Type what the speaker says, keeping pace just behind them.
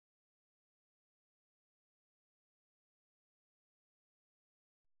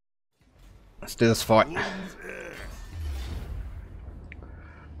Let's do this fight.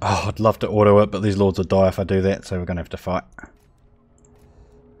 Oh, I'd love to auto it, but these lords will die if I do that, so we're going to have to fight.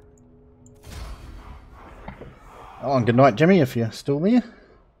 Oh, and good night, Jimmy, if you're still there.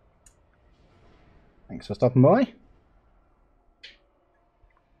 Thanks for stopping by.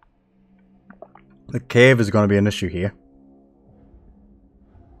 The cav is going to be an issue here.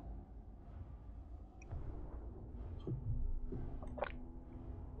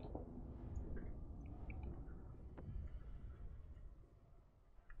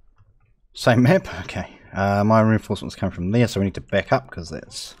 Same map? Okay. My reinforcements come from there, so we need to back up because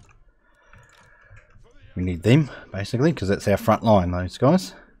that's... We need them, basically, because that's our front line, those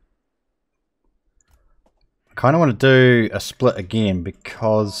guys. I kind of want to do a split again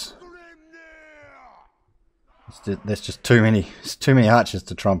because... There's just too many archers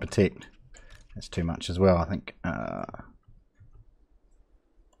to try and protect. That's too much as well, I think.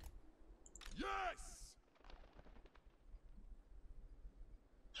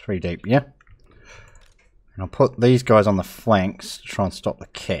 Three deep, yeah. And I'll put these guys on the flanks to try and stop the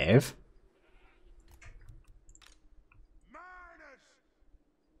cav.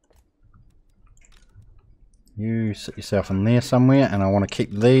 You sit yourself in there somewhere, and I want to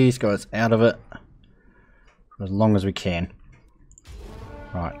keep these guys out of it for as long as we can.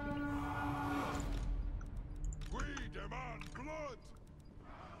 Right.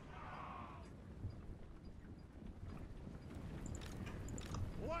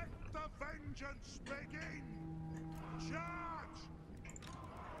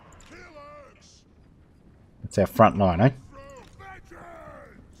 It's our front line, eh?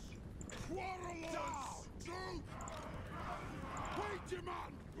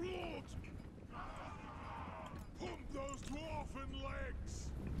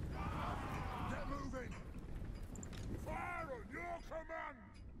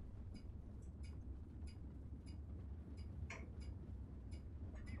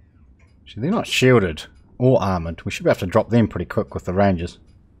 They're not shielded or armoured. We should be able to drop them pretty quick with the rangers.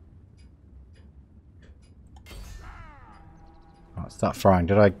 Right, start firing.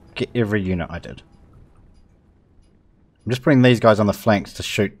 Did I get every unit? I did. I'm just putting these guys on the flanks to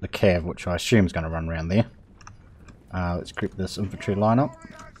shoot the cav, which I assume is going to run around there. Let's group this infantry line up.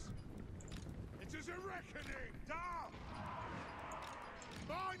 They do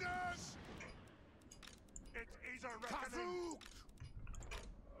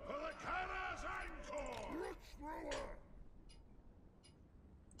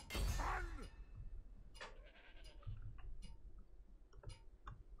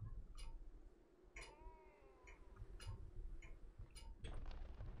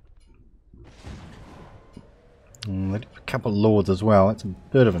have a couple of lords as well. That's a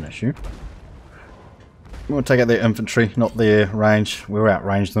bit of an issue. We'll take out their infantry, not their range. We'll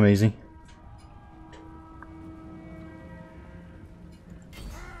outrange them easy.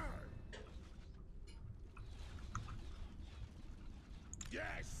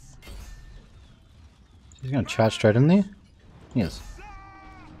 He's going to charge straight in there? Yes.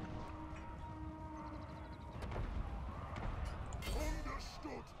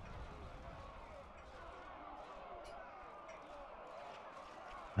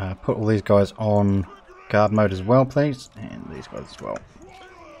 Put all these guys on guard mode as well, please, and these guys as well.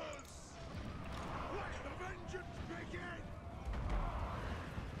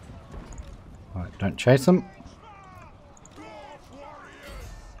 Right, don't chase them.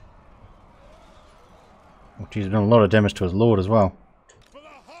 Oh, geez, done a lot of damage to his lord as well.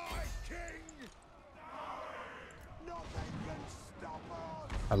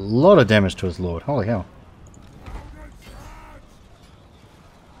 A lot of damage to his lord, holy hell.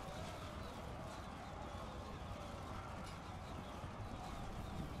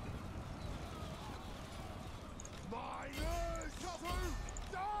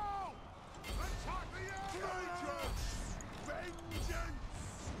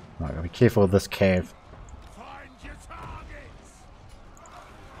 Right, gotta be careful of this cav.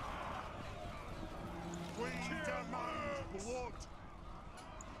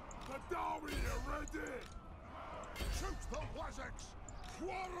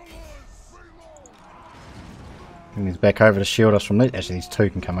 Bring these back over to shield us from this. Actually, these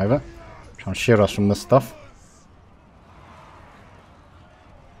two can come over. Try and shield us from this stuff.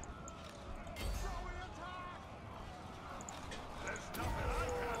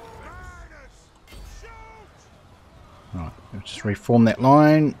 Right, we'll just reform that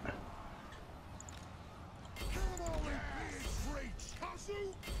line.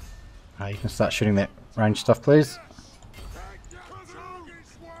 You can start shooting that range stuff, please.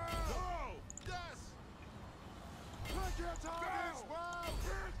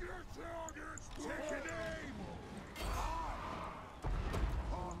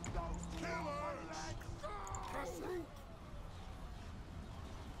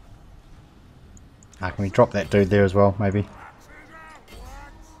 Can we drop that dude there as well, maybe?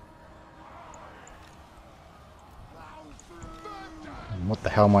 What the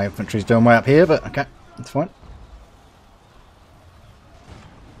hell my infantry's doing way up here, but okay, that's fine.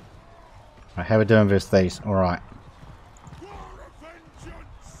 Right, how are we doing versus these? Alright.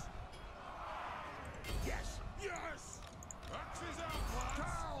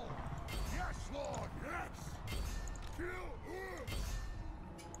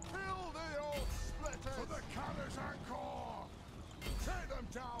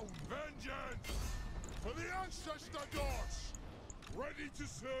 Ready to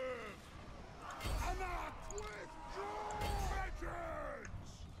serve.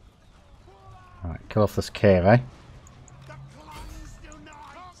 Alright, kill off this cave, eh?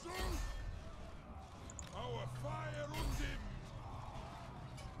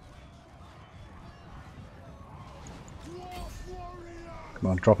 Come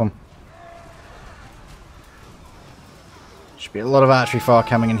on, drop him. Should be a lot of archery fire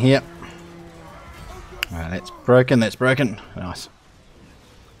coming in here. Alright, that's broken, that's broken. Nice.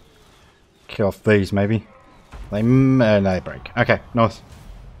 Kill off these, maybe. No, they break. Okay, nice.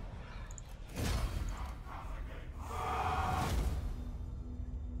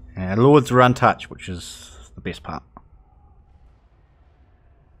 And Lords are untouched, which is the best part.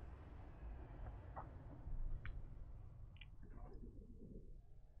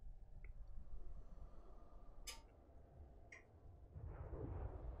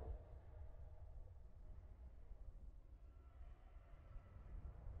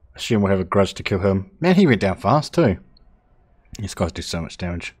 Assume we'll have a grudge to kill him. Man, he went down fast too. These guys do so much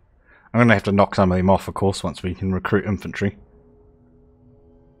damage. I'm going to have to knock some of them off, of course, once we can recruit infantry.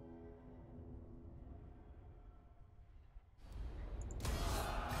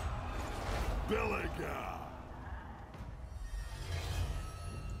 Belegar.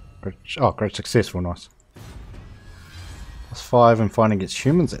 Oh, great successful, nice. +5 and fighting against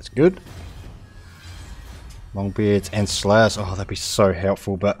humans, that's good. Longbeards and Slayers, oh that'd be so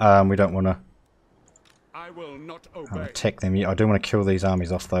helpful, but we don't want to attack them yet. I do want to kill these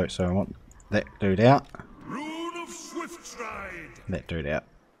armies off though, so I want that dude out. Rune of swift stride. That dude out.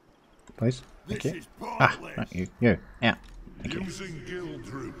 Please. Thank you. Ah, not you. You. Out. Thank you. Using guild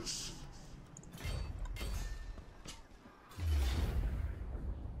routes.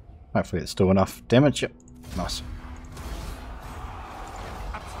 Hopefully it's still enough damage. Yep. Nice.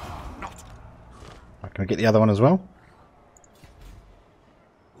 Can we get the other one as well?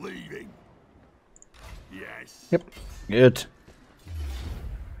 Leading. Yes. Yep. Good.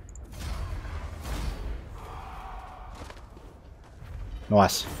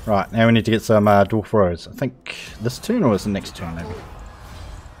 Nice. Right, now we need to get some Dwarf Roads. I think this turn or is the next turn maybe?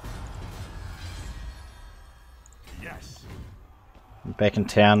 Yes. Back in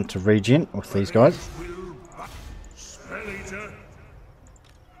town to regen with these guys.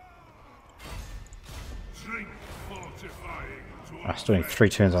 I'm still doing 3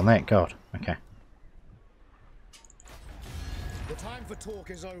 turns on that, god. Okay. The time for talk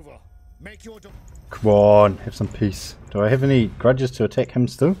is over. Make your Come on, have some peace. Do I have any grudges to attack him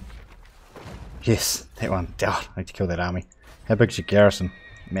still? Yes, that one. God, I need to kill that army. How big's your garrison?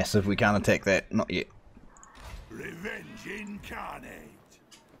 Massive, we can't attack that. Not yet. Revenge incarnate.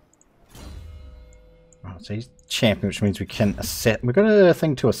 Oh, so he's champion, which means we can we've got a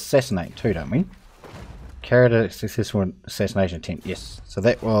thing to assassinate too, don't we? Carried a successful assassination attempt, yes. So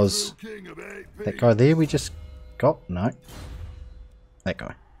that was that guy there we just got? No. That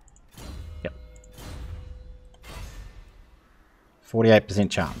guy. Yep.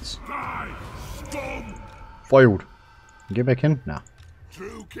 48% chance. Foiled. Get back in? No.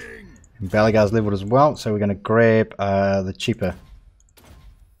 And Belegar's leveled as well, so we're going to grab the cheaper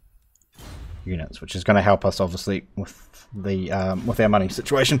units, which is going to help us obviously with the with our money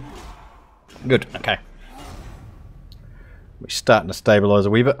situation. Good, okay. We're starting to stabilise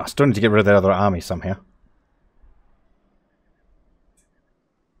a wee bit. I still need to get rid of that other army somehow.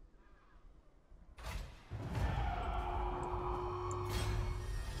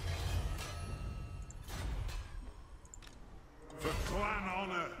 For clan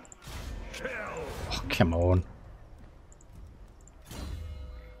honor. Kill. Oh, come on.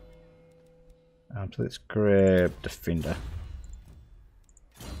 So let's grab Defender.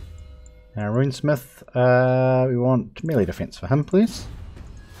 Now Runesmith, we want melee defense for him, please.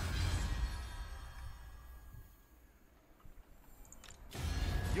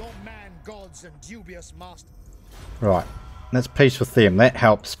 your man gods and dubious master. Right. That's peace with them. That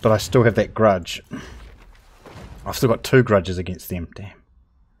helps, but I still have that grudge. I've still got 2 grudges against them. Damn.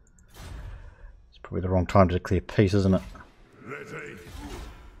 It's probably the wrong time to declare peace, isn't it? Ready.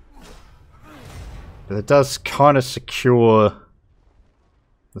 But it does kind of secure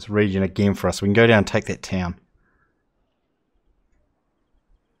this region again for us. We can go down and take that town.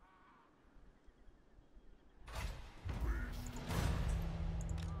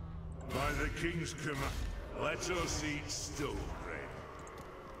 By the king's command, let us eat stone bread.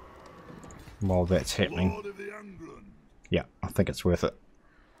 While that's happening. Lord of the Angrund. Yeah, I think it's worth it.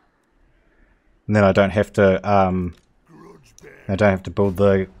 And then I don't have to Grudge bear. I don't have to build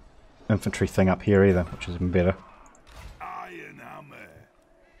the infantry thing up here either, which is even better. Ironhammer.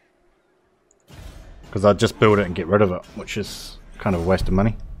 Because I'd just build it and get rid of it, which is kind of a waste of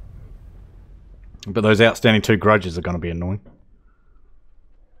money. But those outstanding 2 grudges are going to be annoying.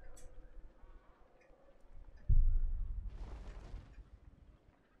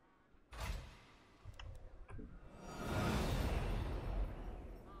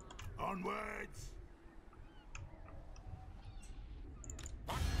 Onwards.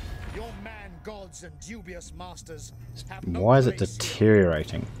 Your man gods and dubious masters have no Why is it place here.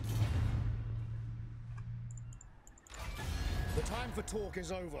 deteriorating? The time for talk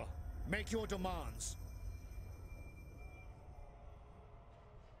is over. Make your demands.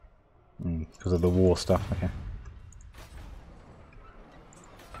 Because of the war stuff, okay.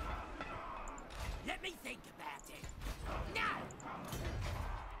 Let me think about it. No!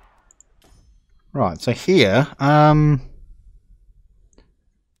 Right, so here,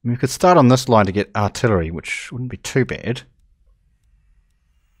 we could start on this line to get artillery, which wouldn't be too bad.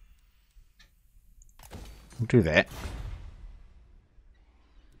 We'll do that.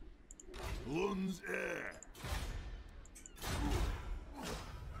 Lunn's heir.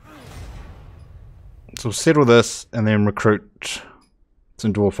 So we'll settle this and then recruit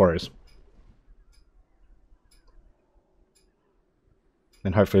some Dwarf Warriors.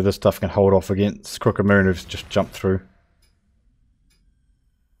 Then hopefully this stuff can hold off against Crooked Moon who's just jumped through.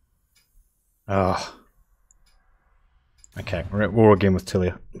 Ah. Okay, we're at war again with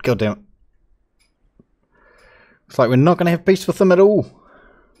Tilia. God damn it. Looks like we're not going to have peace with them at all.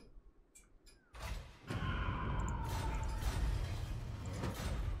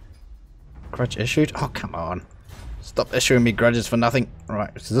 Grudge issued? Oh, come on. Stop issuing me grudges for nothing.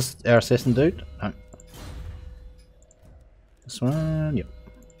 Right, is this our assassin dude? No. This one, yep.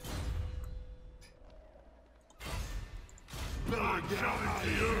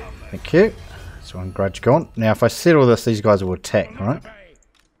 Thank you. That's one grudge gone. Now, if I settle this, these guys will attack, right?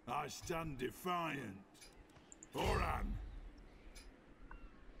 I stand defiant. Oran.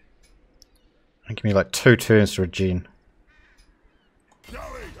 And give me like 2 turns to regen. Joey,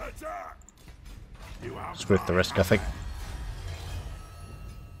 attack. You have It's worth the risk, I think.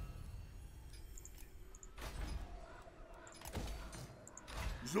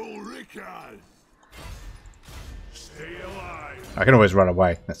 Zulrikas. Stay alive. I can always run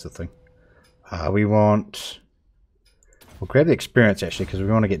away, that's the thing. We want... We'll grab the experience actually, because we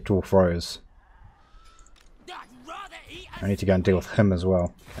want to get Dwarf Warriors. I'd rather eat I need to go and deal with him as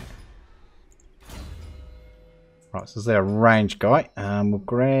well. Okay. Right, so this is our range guy. We'll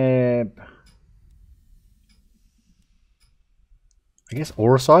grab... I guess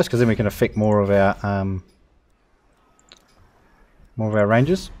aura size, because then we can affect more of our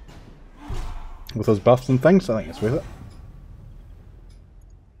ranges with those buffs and things. So I think it's worth it.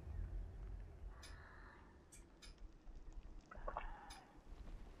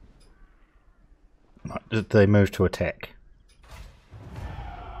 Right, did they move to attack?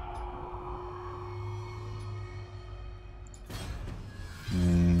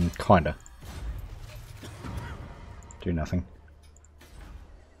 Kinda. Do nothing.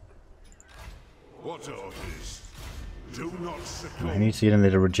 What orders? Do not I succumb. need to get in there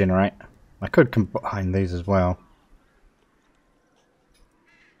to regenerate. I could combine these as well.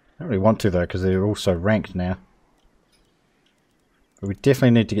 I don't really want to though, because they're also ranked now. But we definitely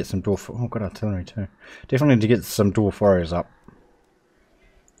need to get some dwarf... Oh, got artillery too. Definitely need to get some Dwarf Warriors up.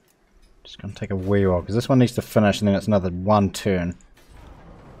 Just going to take a wee while, because this one needs to finish and then it's another 1 turn.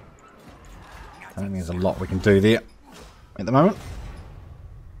 I don't think there's a lot we can do there at the moment.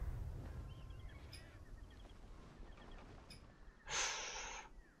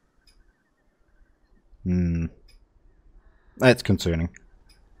 That's concerning.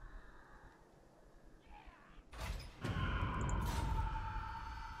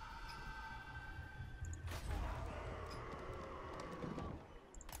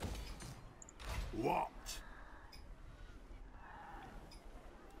 What?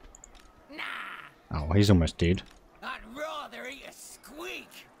 Oh, he's almost dead. I'd rather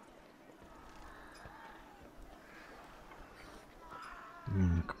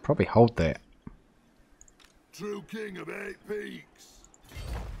probably hold that. True king of 8 peaks.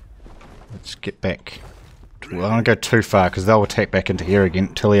 Let's get back. Well, I don't go too far because they'll attack back into here again,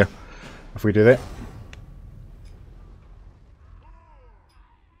 Tilia, if we do that.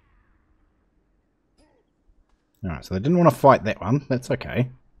 Alright, so they didn't want to fight that one. That's okay.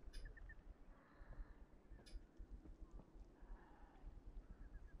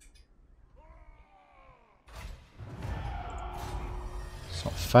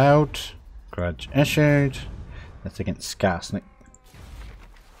 Assault failed. Grudge issued. That's against Skarsnik.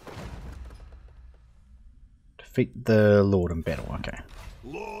 Defeat the Lord in battle, okay.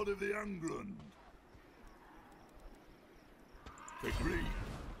 Lord of the Angrund. Agree.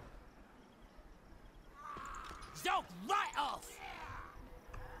 Zog right off!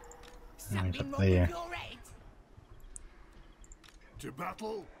 He's Something up wrong there. with your head? To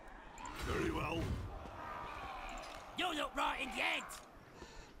battle? Very well. You look right in the head!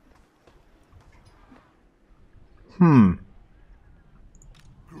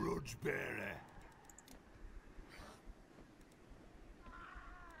 Grudge bearer.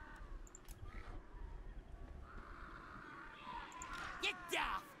 You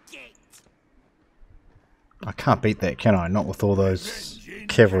daft git! I can't beat that, can I? Not with all those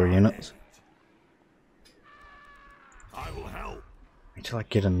cavalry units. I will help. Until I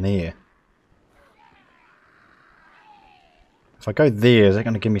get in there. If I go there, is that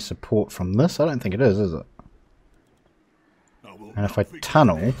going to give me support from this? I don't think it is it? And if I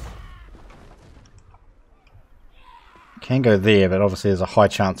tunnel, I can go there, but obviously there's a high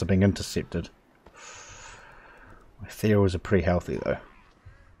chance of being intercepted. My Ethereals are pretty healthy though.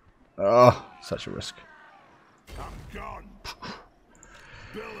 Oh, such a risk. I'm gone.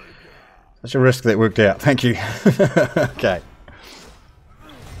 Belegar. Such a risk that worked out. Thank you. Okay.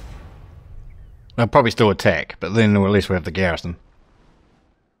 I'll probably still attack, but then at least we have the garrison.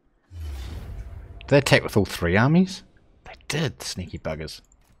 Did they attack with all 3 armies? They did, sneaky buggers.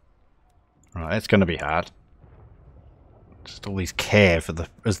 Right, that's going to be hard. Just all these cav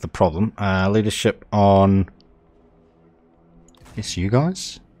is the problem. Leadership on... Yes, you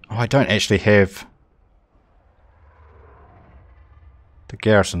guys? Oh, I don't actually have the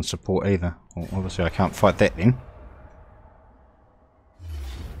garrison support either. Well, obviously I can't fight that then.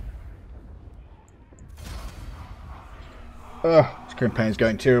 Oh, this campaign's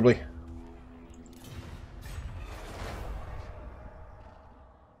going terribly.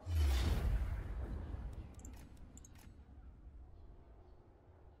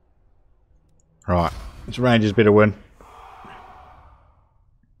 Right, this Rangers better win.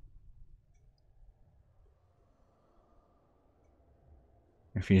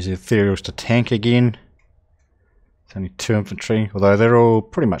 If you use the Ethereals to tank again, it's only 2 infantry, although they're all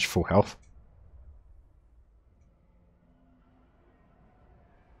pretty much full health.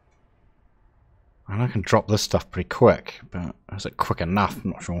 And I can drop this stuff pretty quick, but is it quick enough?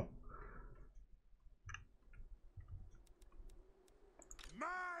 I'm not sure.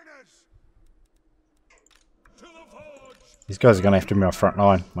 Miners! To the forge! These guys are going to have to be my front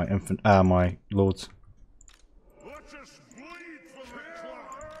line, my lords. Let us bleed for the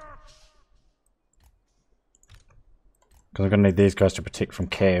clerks! Because I'm going to need these guys to protect from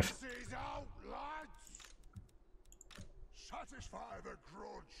cav. Seize out, lads! Satisfy the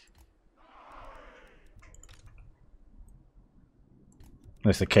grudge!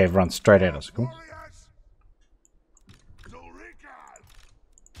 Unless the cav runs straight at us, cool. Warriors! Zulrika!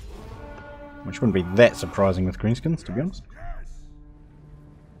 Which wouldn't be that surprising with greenskins, to be honest. Yes!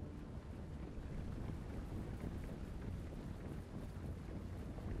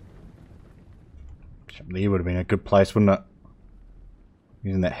 There would have been a good place, wouldn't it?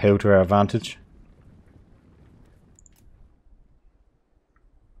 Using that hill to our advantage.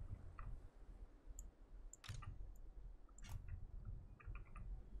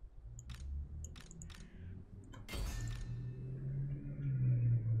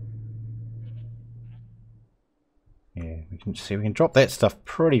 Yeah, we can see we can drop that stuff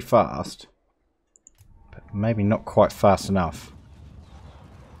pretty fast, but maybe not quite fast enough.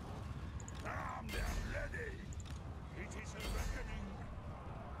 Armed and ready! It is a reckoning!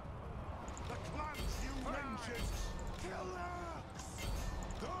 The clans you mentioned! Killers!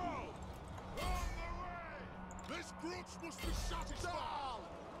 Go! On the way! This grudge must be satisfied!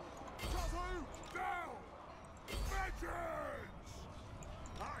 Trove! Down! Vengeance!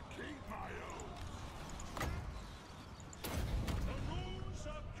 I keep my oath! The runes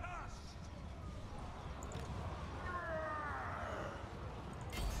are cast!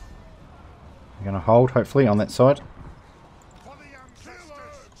 We're going to hold, hopefully, on that side. For the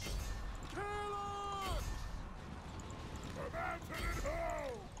ancestors! Killers! The mountain and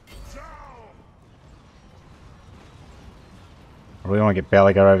home! we want to get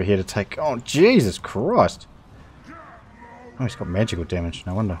Belegar over here to take... Oh, Jesus Christ! Oh, he's got magical damage,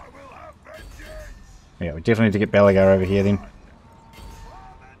 no wonder. Yeah, we definitely need to get Belegar over here then.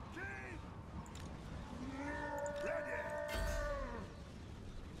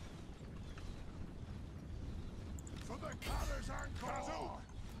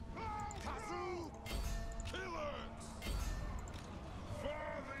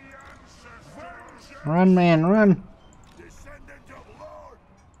 Run, man, run!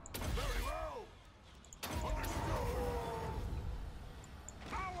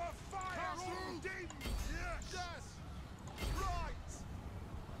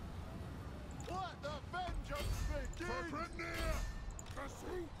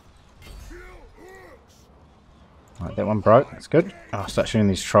 Right, that one broke. That's good. I'll start shooting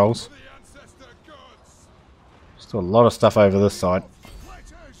these trolls. Still a lot of stuff over this side.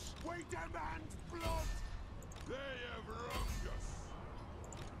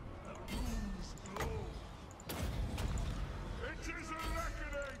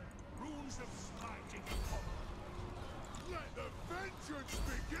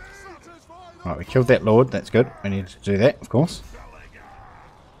 Right, we killed that lord. That's good. We need to do that, of course.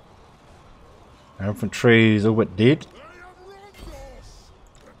 Our infantry's all but dead.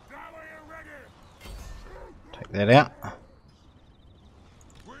 Take that out.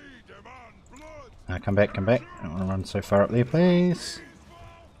 Come back, come back. I don't want to run so far up there, please.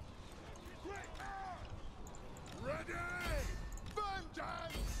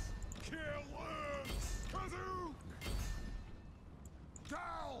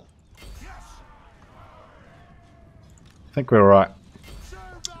 I think we're alright.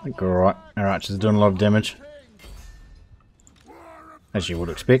 I think we're alright. Our archers are doing a lot of damage. As you would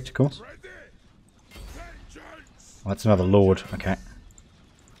expect, of course. Well, that's another lord. Okay.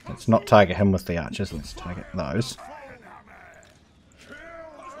 Let's not target him with the archers. Let's target those.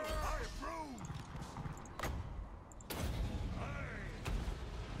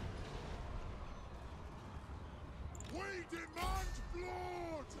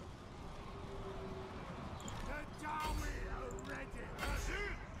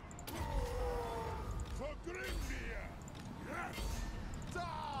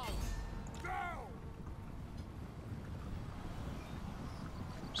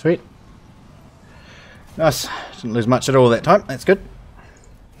 Sweet. Nice. Didn't lose much at all that time. That's good.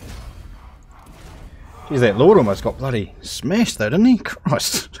 Jeez, that lord almost got bloody smashed though, didn't he?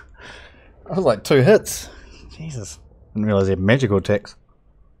 Christ. That was like 2 hits. Jesus. Didn't realise he had magical attacks.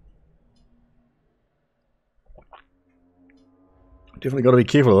 Definitely got to be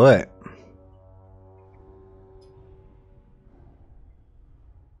careful of that.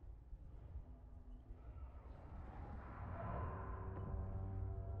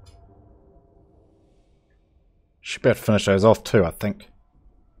 Should be able to finish those off too, I think.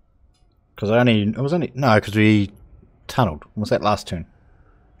 Because because we tunneled. What was that last turn?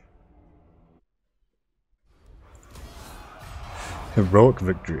 Heroic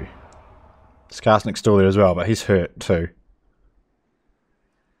victory. Skarsnik's still there as well, but he's hurt too.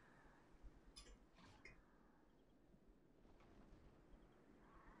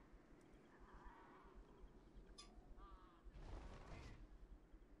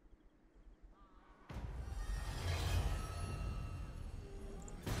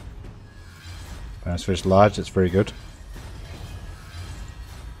 Bonus fish large, that's very good.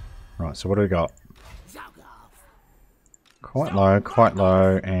 Right, so what do we got? Quite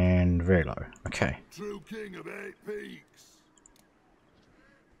low, and very low. Okay. True king of 8 peaks.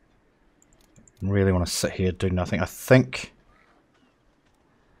 Really want to sit here, do nothing. I think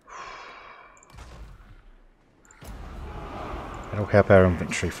that'll help our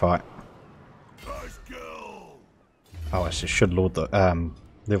infantry fight. Oh, I should lord the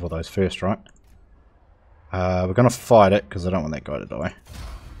level those first, right? We're gonna fight it because I don't want that guy to die.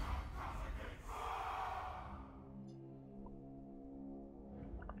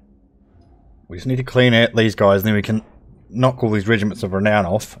 We just need to clean out these guys, and then we can knock all these regiments of renown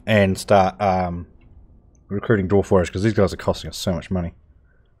off and start recruiting dwarf warriors, because these guys are costing us so much money.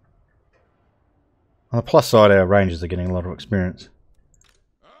 On the plus side, our rangers are getting a lot of experience.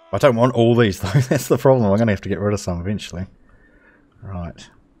 I don't want all these though. That's the problem. I'm gonna have to get rid of some eventually. Right.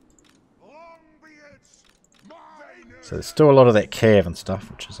 So there's still a lot of that cav and stuff,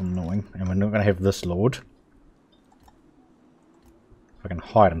 which is annoying. And we're not going to have this lord. If I can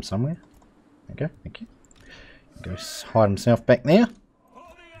hide him somewhere. There you go, thank you. Go hide himself back there.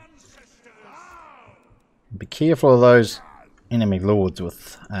 Be careful of those enemy lords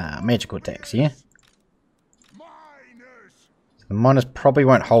with magical attacks here. So the miners probably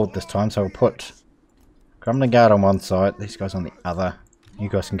won't hold this time, so we'll put I'm gonna guard on one side, these guys on the other. You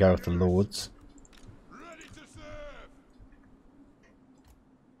guys can go with the lords. Ready to serve.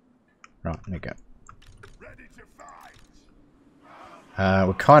 Right, there you go. Ready to fight.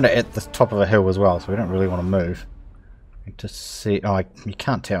 We're kind of at the top of a hill as well, so we don't really want to move. To see, oh, you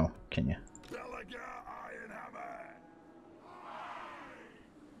can't tell, can you? Belegar Ironhammer.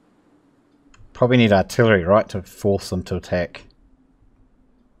 Probably need artillery, right, to force them to attack.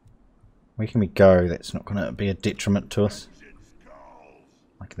 Where can we go that's not going to be a detriment to us?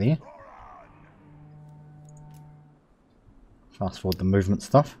 Like there. Fast forward the movement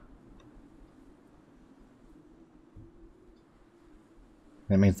stuff.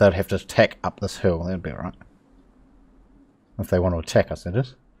 That means they'd have to attack up this hill, that'd be alright. If they want to attack us, that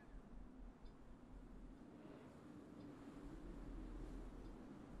is.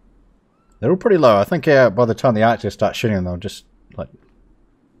 They're all pretty low. I think by the time the archers start shooting them, they'll just like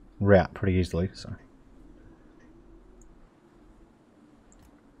rout pretty easily. So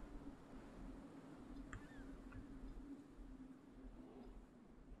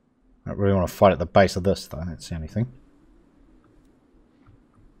I don't really want to fight at the base of this, though. That's the only thing.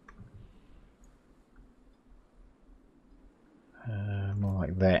 More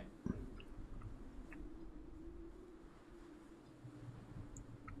like that.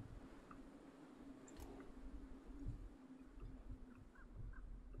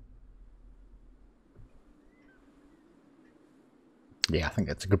 Yeah, I think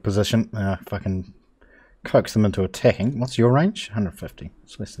that's a good position. If I can coax them into attacking. What's your range? 150.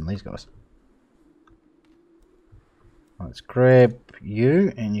 It's less than these guys. Let's grab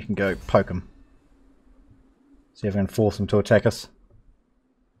you and you can go poke them. See if I can force them to attack us.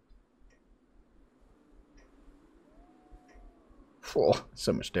 Oh,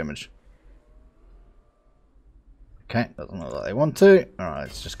 so much damage. Okay, doesn't look like they want to. Alright,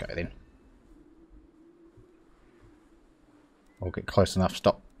 let's just go then. We'll get close enough.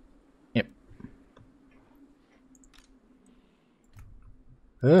 Stop. Yep.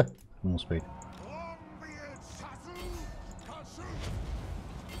 More speed.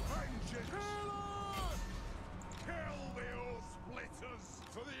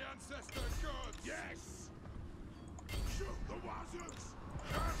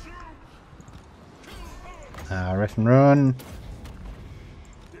 Ref and run.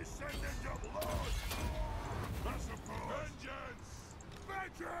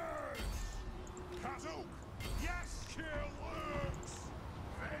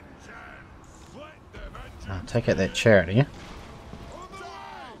 Take out that charity.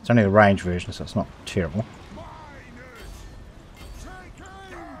 It's only the range version, so it's not terrible.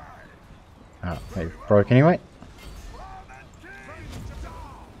 Oh, they broke anyway.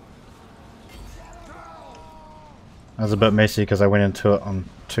 That was a bit messy because I went into it on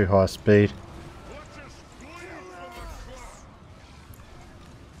too high speed.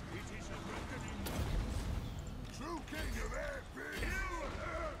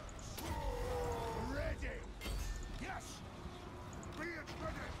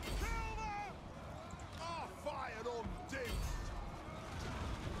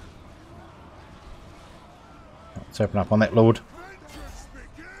 Let's open up on that lord.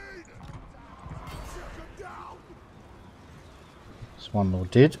 There's one lord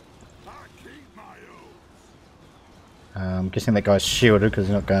dead. I'm guessing that guy's shielded because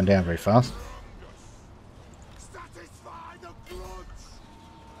he's not going down very fast.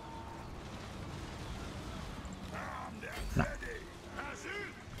 No.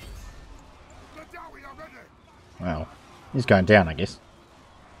 Well, he's going down, I guess.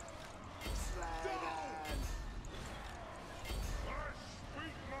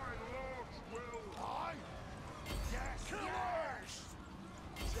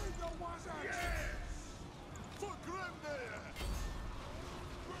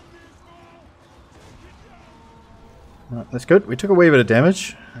 Right, that's good. We took a wee bit of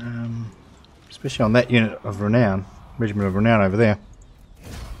damage, especially on that unit of renown, regiment of renown over there.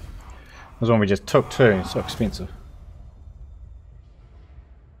 That was one we just took too. It's so expensive.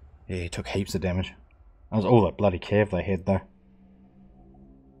 Yeah, he took heaps of damage. That was all that bloody cav they had though.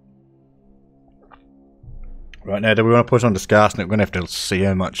 Right now, do we want to push on to Scarsnet? We're going to have to see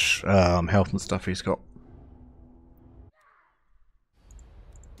how much health and stuff he's got.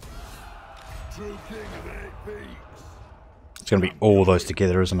 It's going to be all those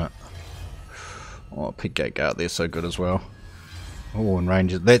together, isn't it? Oh, Pig Gate Guard, they're so good as well. Oh, and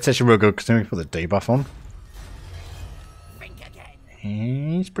ranges. That's actually real good because then we put the debuff on.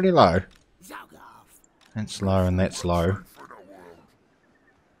 He's pretty low. That's low and that's low.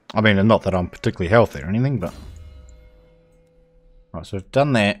 I mean, not that I'm particularly healthy or anything, but... Right, so we've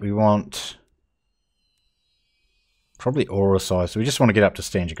done that. We want Probably aura size, so we just want to get up to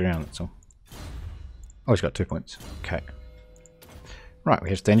stand your ground, that's all. Oh, he's got 2 points. Okay. Right, we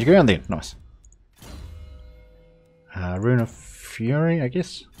have stand your ground then. Nice. Rune of Fury, I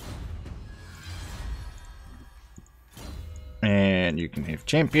guess. And you can have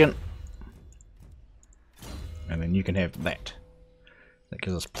champion. And then you can have that. That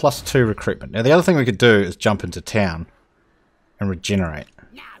gives us +2 recruitment. Now the other thing we could do is jump into town and regenerate.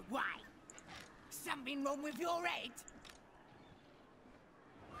 No way. Something wrong with your head?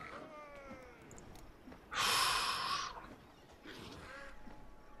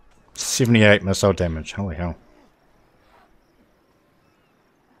 78 missile damage. Holy hell.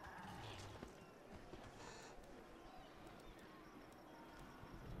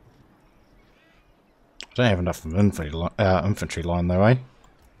 I don't have enough of an infantry line though, eh?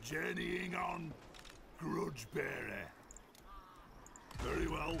 Journeying on, grudge bearer. Very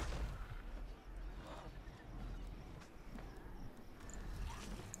well.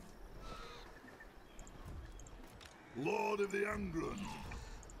 Lord of the Angrund.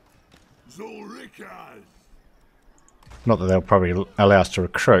 Zulrikas. Not that they'll probably allow us to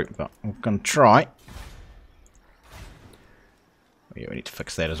recruit, but we're going to try. Yeah, we need to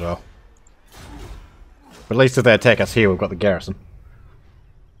fix that as well. But at least if they attack us here, we've got the garrison.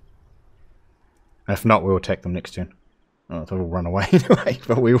 If not, we'll attack them next turn. Oh, they'll run away anyway,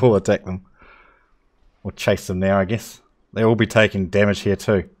 but we will attack them. We'll chase them now, I guess. They will be taking damage here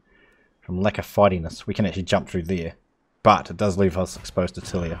too. From lack of fightiness. We can actually jump through there. But it does leave us exposed to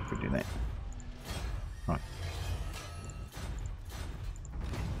Tilia if we do that. Right.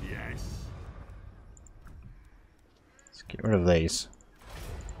 Yes. Let's get rid of these.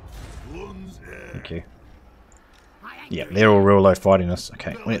 Lunn's heir. Thank you. Yeah, they're all real low fightiness.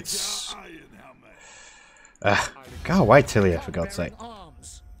 Okay, let's... go away, Tilia, for God's sake.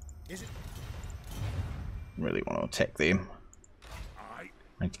 Really want to attack them.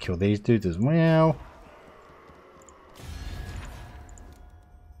 I need to kill these dudes as well.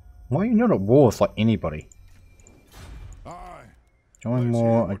 Why are you not at war with like anybody? Join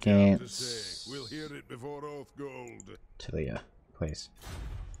war against We'll hear it before oath gold. Tilia, please.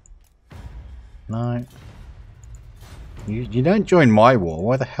 No. You don't join my war.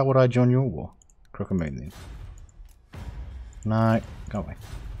 Why the hell would I join your war? Crook and Moon then. No, go away.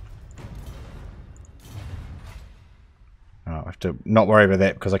 Oh, I have to not worry about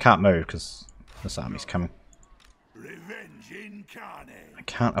that because I can't move because this army's coming. Revenge incarnate. I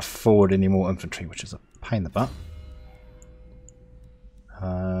can't afford any more infantry, which is a pain in the butt.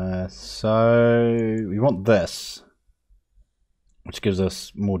 So we want this, which gives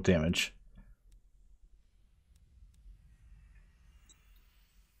us more damage.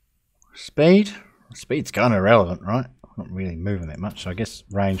 Speed? Speed's kind of irrelevant, right? Not really moving that much, so I guess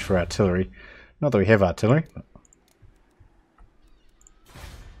range for artillery. Not that we have artillery, but...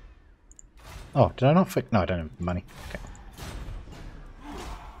 Oh, did I not fix... No, I don't have money. Okay.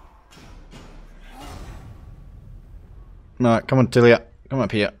 Alright, come on, Tilia. Come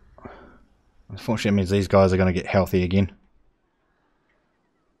up here. Unfortunately, it means these guys are going to get healthy again.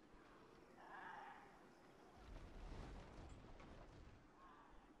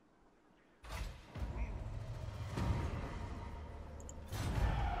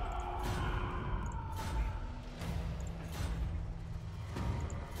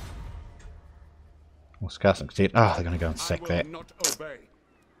 Well, Skarsnik's dead. Oh, they're going to go and sack that. Not obey.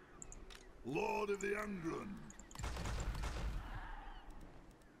 Lord of the Angrund.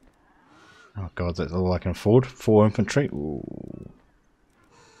 Oh god, that's all I can afford. 4 infantry. Ooh.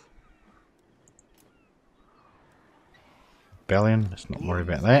 Rebellion, let's not worry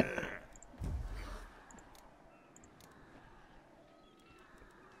about that.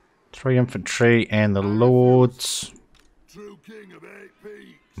 Three infantry and the lords. True king of 8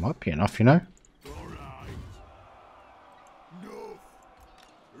 peaks. Might be enough, you know. Alright. No.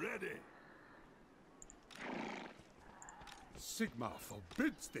 Ready. Sigmar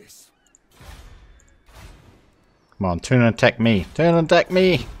forbids this. Come on, turn and attack me. Turn and attack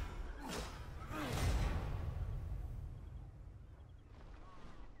me.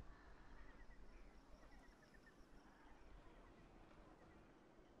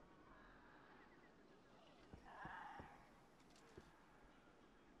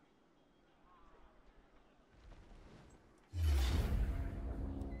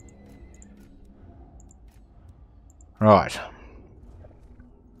 Right.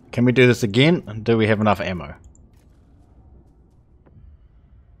 Can we do this again? And do we have enough ammo?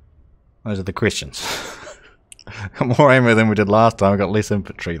 Those are the questions. Got more ammo than we did last time. We got less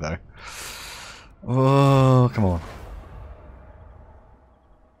infantry though. Oh, come on.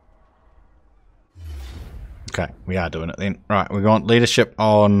 Okay, we are doing it then. Right, we want leadership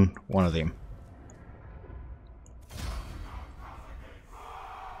on one of them.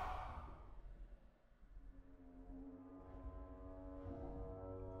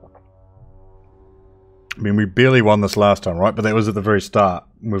 I mean, we barely won this last time, right? But that was at the very start.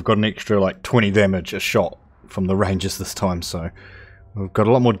 We've got an extra, like, 20 damage a shot from the rangers this time, so we've got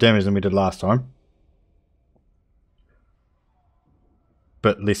a lot more damage than we did last time.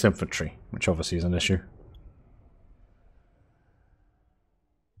 But less infantry, which obviously is an issue.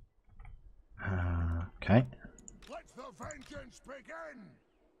 Okay. Let the vengeance begin.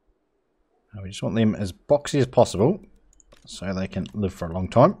 We just want them as boxy as possible, so they can live for a long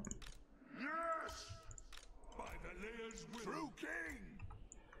time. Yes. By the layers true king.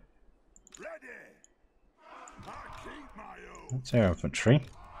 Ready. I keep my own. That's our infantry.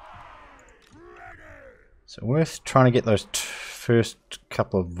 Ready. So worth trying to get those first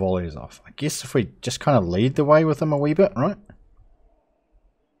couple of volleys off. I guess if we just kind of lead the way with them a wee bit, right?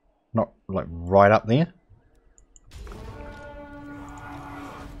 Not like right up there.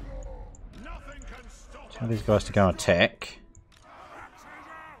 Tell these guys to go and attack.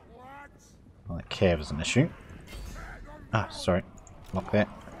 Oh, that cav is an issue. Ah, sorry. Lock that.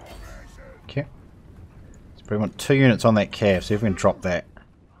 Okay. So we want 2 units on that cav, see if we can drop that.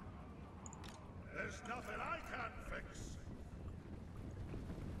 There's nothing I can't fix.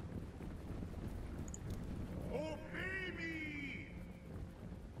 Obey me.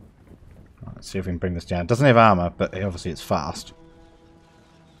 Right, let's see if we can bring this down. It doesn't have armor, but obviously it's fast.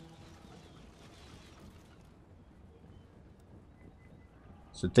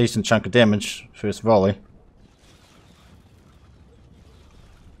 It's a decent chunk of damage, first volley.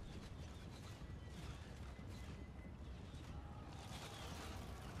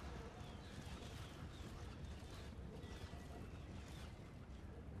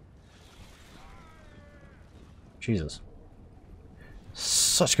 Jesus.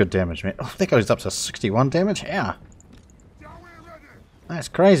 Such good damage, man. Oh, that goes up to 61 damage? Yeah. That's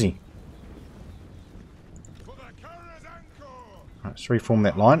crazy. Let's reform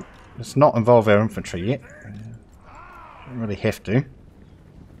that line. Let's not involve our infantry yet. Don't really have to.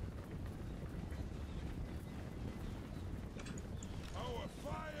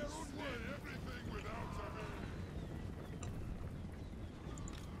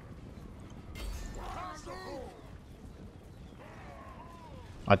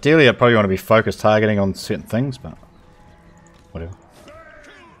 Ideally, I'd probably want to be focused targeting on certain things, but whatever.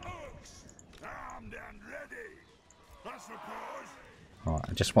 Alright,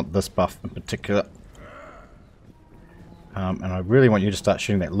 I just want this buff in particular. And I really want you to start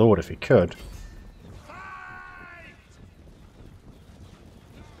shooting that lord if you could.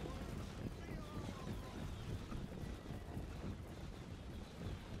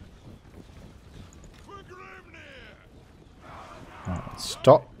 Alright,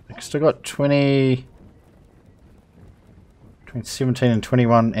 stop. I've still got 20... between 17 and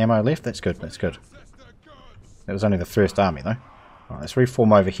 21 ammo left. That's good, that's good. That was only the first army though. Alright, let's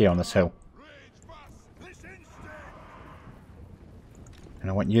reform over here on this hill. And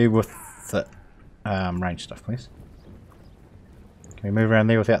I want you with the range stuff, please. Can we move around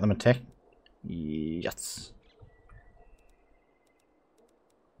there without them attacking? Yes.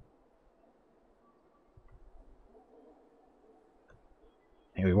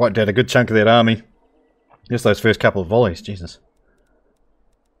 Yeah, we wiped out a good chunk of that army. Just those first couple of volleys, Jesus.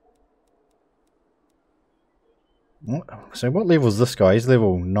 So what level is this guy? He's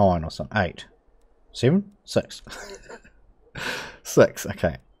level 9 or something. 8. 7? 6. 6,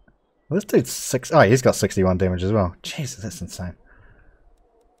 okay. Well, this dude's 6. Oh, he's got 61 damage as well. Jesus, that's insane.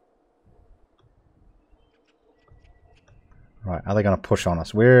 Right, are they going to push on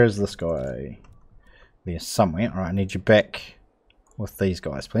us? Where is this guy? There's somewhere. Alright, I need you back with these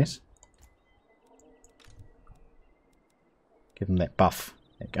guys, please. Give them that buff.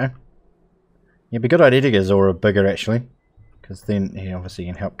 There you go. Yeah, it'd be a good idea to get Zora bigger actually, because then he obviously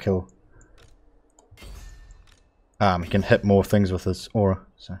can help kill. He can hit more things with his aura.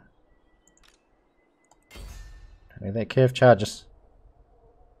 So don't let that curve charge us.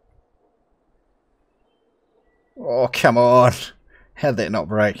 Oh come on! How'd that not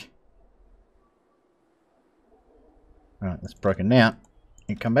break? Alright, that's broken now.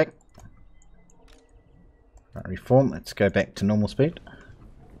 You come back. Right, reform. Let's go back to normal speed.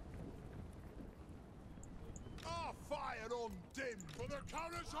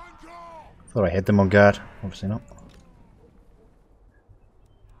 Thought I had them on guard. Obviously not.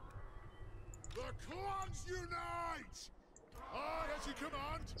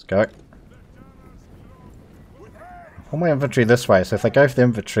 Let's go. Pull my infantry this way, so if they go for the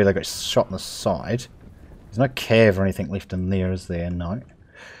infantry, they get shot on the side. There's no cav or anything left in there, is there? No.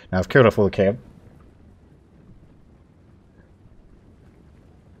 Now I've killed off all the cav.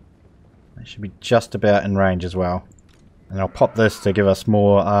 They should be just about in range as well. And I'll pop this to give us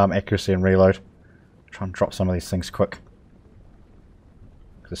more accuracy and reload. Try and drop some of these things quick.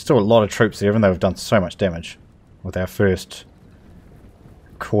 There's still a lot of troops there, even though we've done so much damage with our first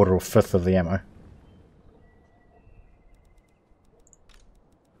quarter or fifth of the ammo.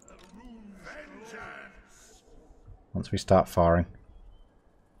 Once we start firing.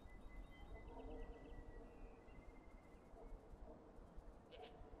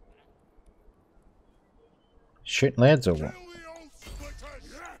 Shoot lads or what?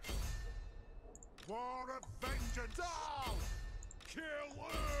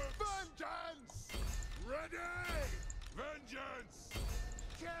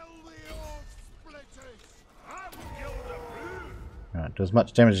 Alright, do as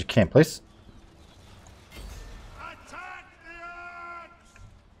much damage as you can, please. Attack the axe!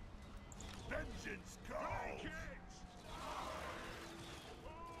 Vengeance calls!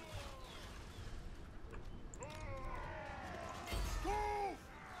 Move!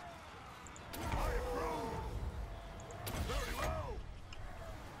 I approve! Very well!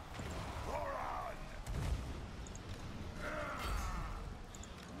 For on!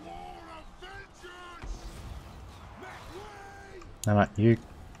 War of vengeance! Make way! No, no, you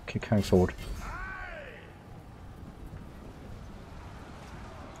keep coming forward.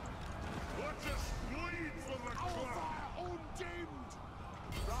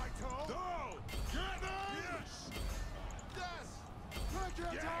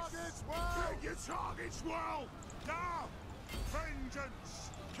 Targets well! Now!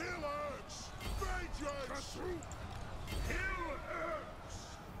 Vengeance! Kill Urks! Vengeance! Kill Urks!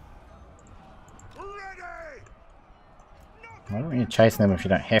 Ready! I don't want you chasing them if you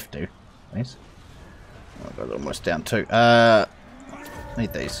don't have to. Please. Oh, I got it almost down too.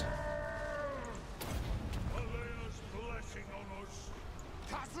 Need these. Alea's blessing on us!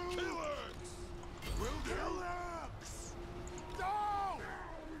 Kill Urks! We'll kill Urks! No!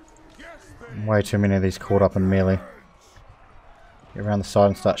 Yes, Way too many of these caught up in melee. Get around the side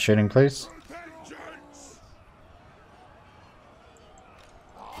and start shooting, please. vengeance!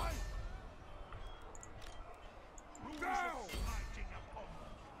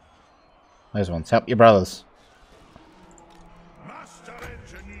 Those ones. Help your brothers. Master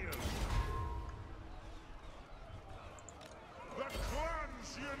engineers! The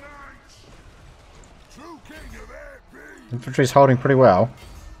clans unite! True king of Eight Peaks! Infantry's holding pretty well.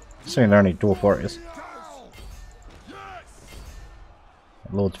 Assuming they're only dwarf warriors. Yes!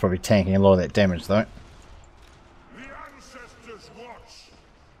 The Lord's probably tanking a lot of that damage though. The ancestors watch!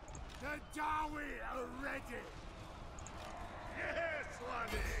 The Dawi are ready! Yes,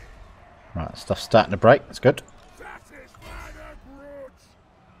 laddie! Right, stuff's starting to break. That's good. Satisfy the grudge!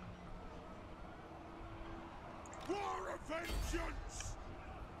 War of vengeance!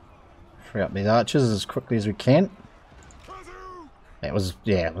 Free up these archers as quickly as we can. Kazoo! It was,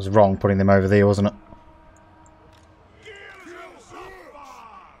 yeah, it was wrong putting them over there, wasn't it?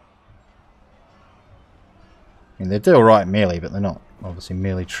 I mean, they do alright melee, but they're not obviously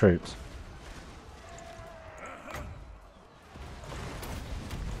melee troops.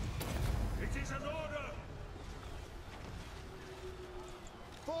 It is an order!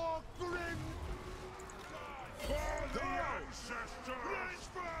 For Grim! For the ancestors!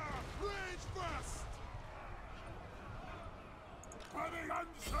 Rage first! For the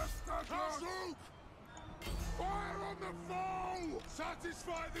ancestors! Kazook! Fire on the foe!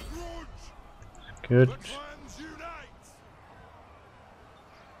 Satisfy the grudge! Good. The clans unite!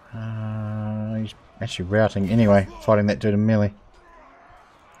 He's actually routing anyway, fighting that dude in melee.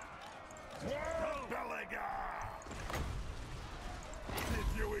 Belegar!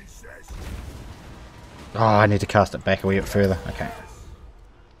 If you insist! Oh, I need to cast it back a wee bit further. Okay.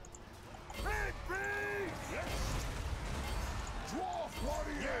 Eight Peaks! Dwarf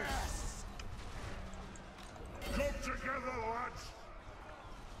warriors! Come together, lads!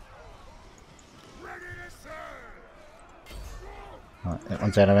 Ready to serve! Right, that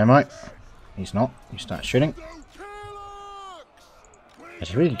one's out of ammo. He's not. You start shooting.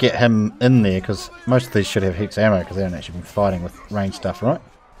 Actually, we could get him in there because most of these should have heaps of ammo because they haven't actually been fighting with range stuff, right?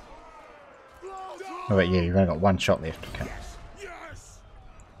 Oh wait, yeah, you've only got one shot left. Okay. Yes!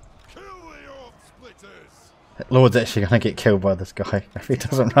 Kill the orc splitters! That Lord's actually going to get killed by this guy if he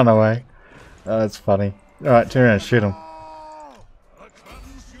doesn't run away. Oh, that's funny. Alright, turn around and shoot him. The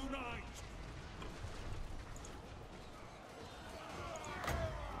clans unite!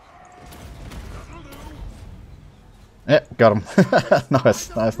 Yep, got him.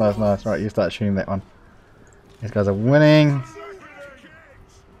 Nice, nice, nice, nice. Right, you start shooting that one. These guys are winning.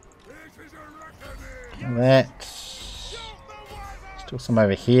 Kill that. Still some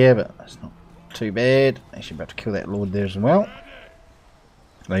over here, but that's not too bad. Actually about to kill that lord there as well.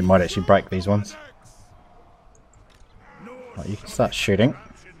 They might actually break these ones. Right, you can start shooting.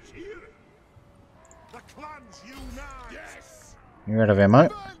 You're out of ammo.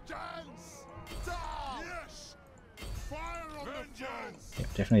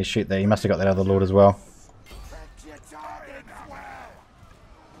 Yep, definitely shoot there. You must have got that other lord as well.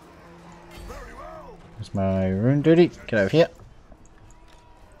 There's my rune duty. Get over here.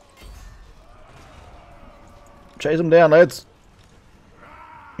 Chase them down, lads.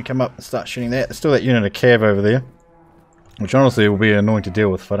 You come up and start shooting that. There's still that unit of cav over there, which honestly will be annoying to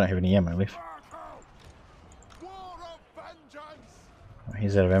deal with if I don't have any ammo left. Oh,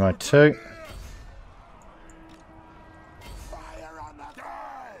 he's out of ammo too.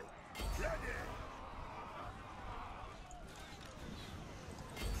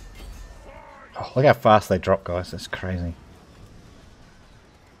 Oh, look how fast they drop, guys. That's crazy.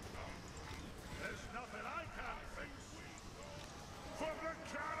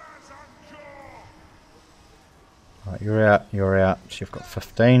 Right, you're out, you're out. So you've got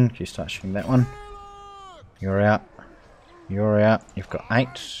 15. You start shooting that one. You're out. You're out. You've got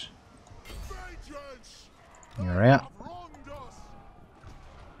 8. You're out.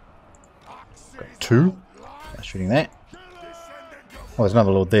 Got 2. Start shooting that. Oh, there's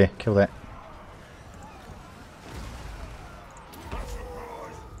another lord there. Kill that.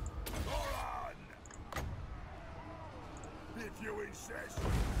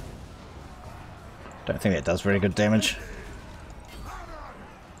 Don't think that does very good damage.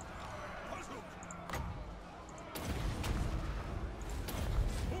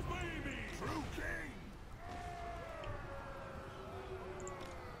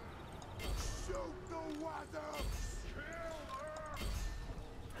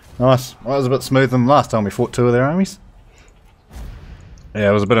 Nice. Well, that was a bit smoother than last time we fought 2 of their armies. Yeah,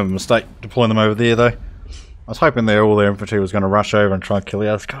 it was a bit of a mistake deploying them over there though. I was hoping all their infantry was going to rush over and try and kill the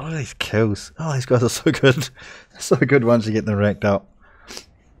others. God, look at these kills. Oh, these guys are so good. So good once you get them racked up.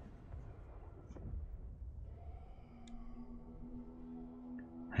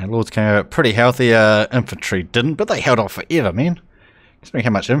 Our lords came out pretty healthy. Infantry didn't, but they held off forever, man. Considering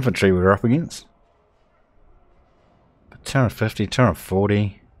how much infantry we were up against. But 250,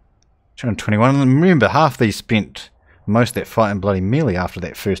 240, 221. And remember, half these spent most of that fight in bloody melee after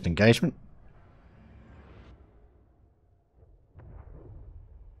that first engagement.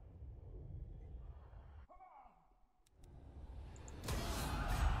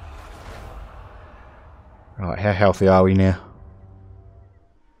 Right, how healthy are we now?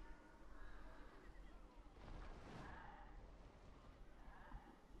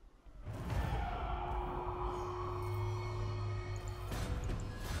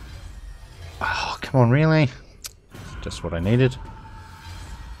 Oh, come on, really? Just what I needed.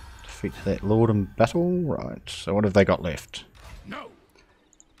 Defeat that lord in battle. Right, so what have they got left?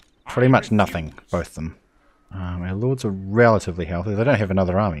 Pretty much nothing, both of them. Our lords are relatively healthy. They don't have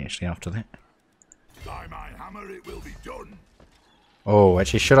another army, actually, after that. It will be done. Oh,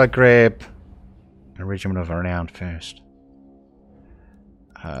 actually, should I grab a regiment of renown first?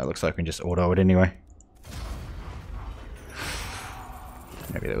 Looks like we can just auto it anyway.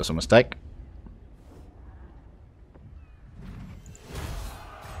 Maybe that was a mistake.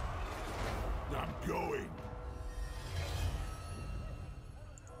 I'm going.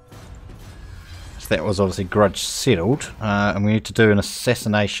 So that was obviously grudge settled, and we need to do an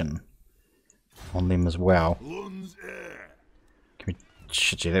assassination on them as well. Can we,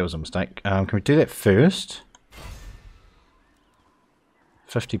 shit, yeah, that was a mistake. Can we do that first?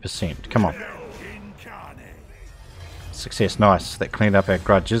 50%. Come on. Success, nice. That cleaned up our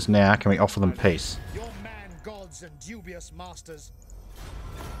grudges. Now, can we offer them peace? Your man gods and dubious masters.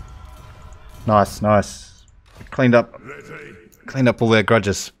 Nice, nice. We cleaned up all their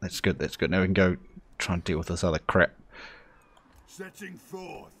grudges. That's good, that's good. Now we can go try and deal with this other crap. Setting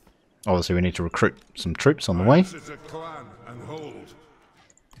forth. Obviously, we need to recruit some troops on the way. Clan and hold.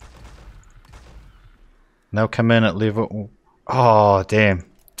 They'll come in at level... Oh, damn.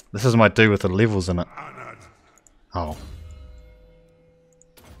 This is my do with the levels in it. Oh.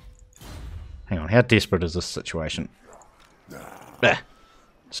 Hang on, how desperate is this situation? Bah.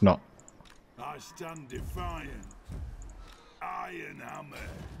 It's not. I stand defiant. Ironhammer.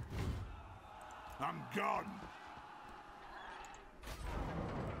 I'm gone.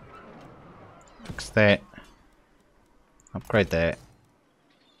 Fix that. Upgrade that.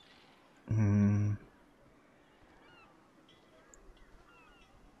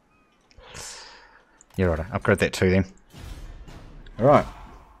 Yeah, right. Upgrade that too then. Alright.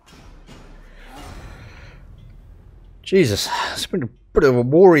 Jesus, it's been a bit of a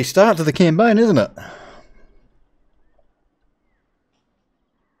war-y start to the campaign, isn't it?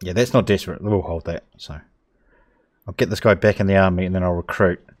 Yeah, that's not desperate. We'll hold that. So I'll get this guy back in the army and then I'll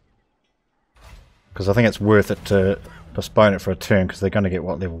recruit. Because I think it's worth it to postpone it for a turn because they're going to get,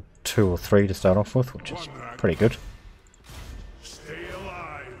 what, level 2 or 3 to start off with, which is pretty good. Stay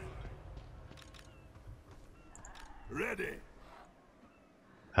alive. Ready.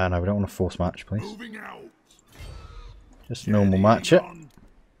 No, we don't want to force march, please. Moving out. Just normal march it.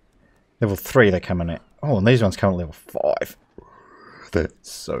 Level 3 they come in at. Oh, and these ones come at level 5.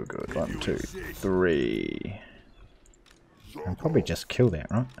 That's so good. 1, 2, 3. I'll probably just kill that,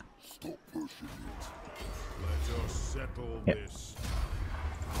 right? Stop pushing it. Let us settle Yep. this.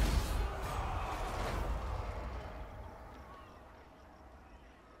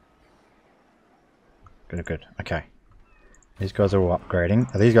 Good, good. Okay. These guys are all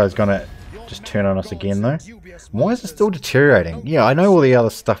upgrading. Are these guys gonna just turn on us again though? Why is it still deteriorating? Yeah, I know all the other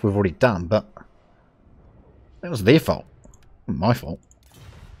stuff we've already done, but that was their fault. Not my fault.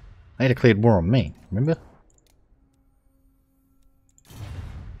 They declared war on me, remember?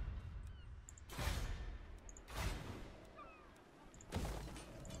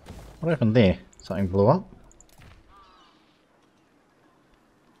 What happened there? Something blew up?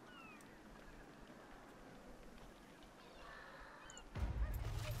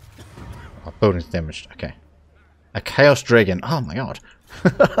 Oh, building's damaged. Okay. A Chaos Dragon. Oh my god.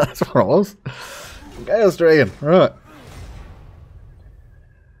 That's what it was. Chaos Dragon. Right.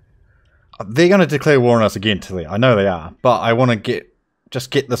 They're going to declare war on us again, Tilly. I know they are. But I want to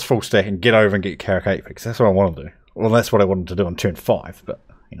just get this full stack and get over and get Karak 8 Peaks. That's what I want to do. Well, that's what I wanted to do on turn 5. But,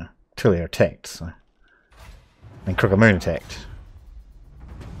 you know, Tilly attacked. So. And Crooked Moon attacked.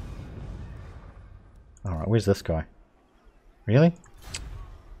 Alright, where's this guy? Really?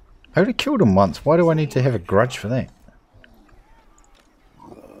 I already killed him once. Why do I need to have a grudge for that?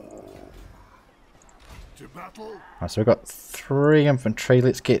 To battle. Alright, so we've got 3 infantry.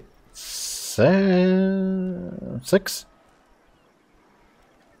 Let's get 6.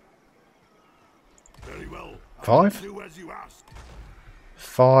 Very well. 5? Do as you ask.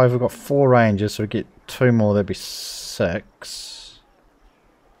 5. We've got 4 rangers, so we get 2 more. That'd be 6.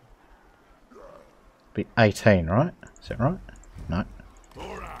 Be 18, right? Is that right? No.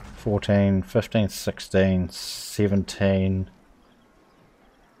 14, 15, 16, 17,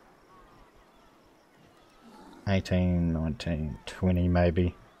 18, 19, 20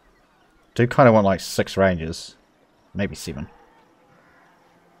 maybe. Do kind of want like 6 rangers. Maybe 7.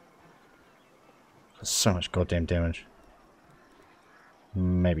 There's so much goddamn damage.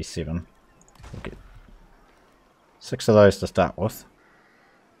 Maybe 7. We'll get 6 of those to start with.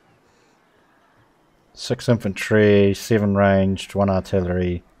 6 infantry, 7 ranged, 1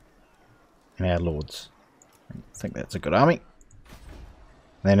 artillery, and our lords. I think that's a good army.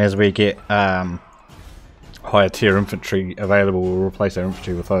 Then as we get higher tier infantry available, we'll replace our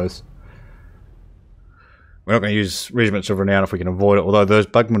infantry with those. We're not going to use Regiments of Renown if we can avoid it, although those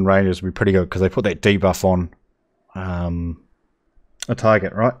Bugman Rangers will be pretty good because they put that debuff on a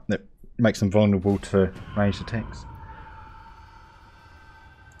target, right? That makes them vulnerable to ranged attacks.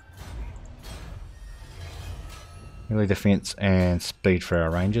 Melee defense and speed for our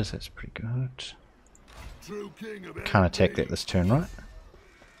rangers, that's pretty good. Can't attack that this turn, right?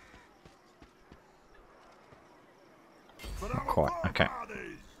 Not quite, okay.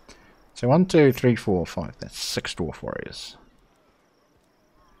 So 1, 2, 3, 4, 5, that's 6 dwarf warriors.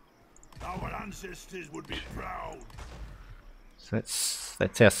 Our ancestors would be proud. So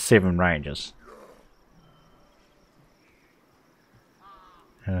that's our 7 rangers.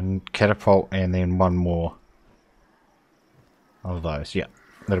 And catapult and then 1 more of those. Yeah,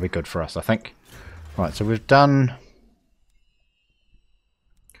 that'll be good for us, I think. Right, so we've done...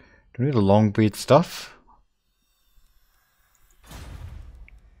 Do we need the Longbeard stuff?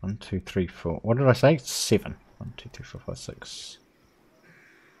 1, 2, 3, 4. What did I say? 7. 1, 2, 3, 4, 5, 6.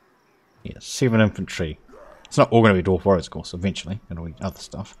 Yeah, 7 infantry. It's not all going to be Dwarf Warriors, of course, eventually. It'll be other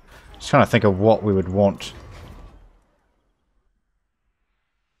stuff. Just trying to think of what we would want.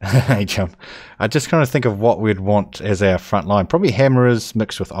 Hey, jump. I just kind of think of what we'd want as our front line. Probably hammerers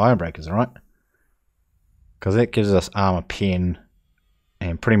mixed with ironbreakers, alright? Because that gives us armor pen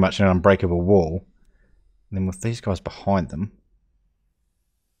and pretty much an unbreakable wall. And then with these guys behind them.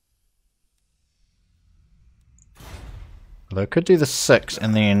 Although I could do the 6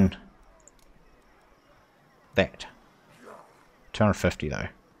 and then that. 250 though.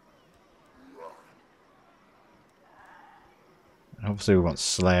 Obviously we want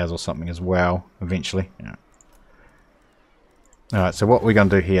slayers or something as well, eventually. Yeah. Alright, so what we're going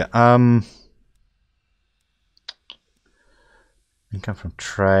to do here. Income from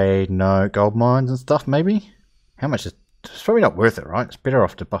trade, no. Gold mines and stuff, maybe? How much is... It's probably not worth it, right? It's better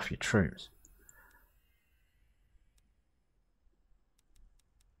off to buff your troops.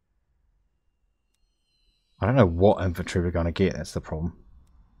 I don't know what infantry we're going to get, that's the problem.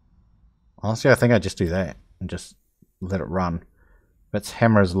 Honestly, I think I just do that and just let it run. That's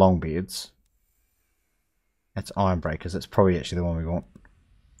hammers, longbeards. That's ironbreakers. That's probably actually the one we want.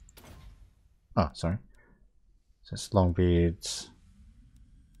 Oh, sorry. So it's longbeards.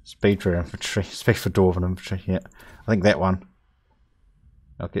 Speed for infantry. Speed for dwarven infantry. Yeah, I think that one.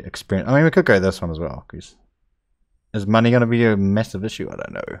 I'll get experience. I mean, we could go this one as well. Cause is money going to be a massive issue? I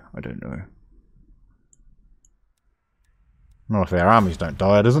don't know. I don't know. Not if our armies don't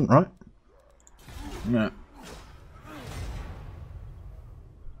die, it isn't, right? No.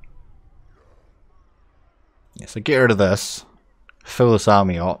 Yeah, so get rid of this, fill this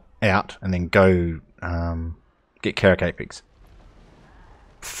army out, and then go get Karak Eight Peaks.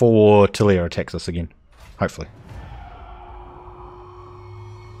 Before Tilia attacks us again, hopefully.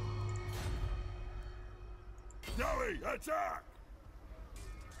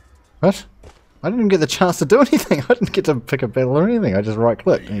 What? I didn't even get the chance to do anything. I didn't get to pick a battle or anything. I just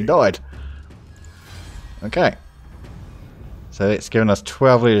right-clicked and he died. Okay. So it's given us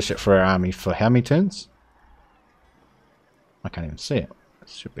 12 leadership for our army for how many turns? I can't even see it. It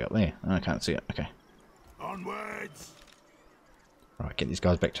should be up there. I can't see it. Okay. Onwards. Right, get these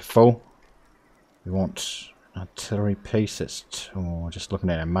guys back to full. We want artillery piece. It's just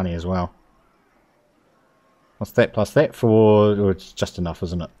looking at our money as well. What's that plus that for? Oh, it's just enough,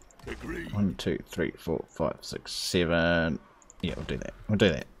 isn't it? Agreed. 1, 2, 3, 4, 5, 6, 7. Yeah, we'll do that. We'll do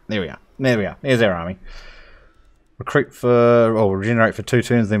that. There we are. There we are. There's our army. Recruit for, or regenerate for 2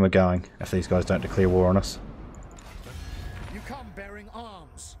 turns, then we're going. If these guys don't declare war on us. You come bearing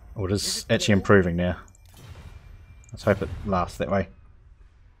arms. Oh, it is actually improving now. Let's hope it lasts that way.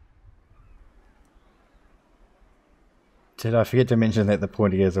 Did I forget to mention that the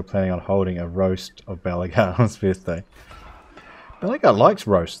Pointiers are planning on holding a roast of Belegar on his birthday? Belegar likes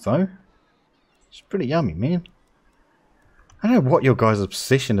roast though. It's pretty yummy, man. I don't know what your guys'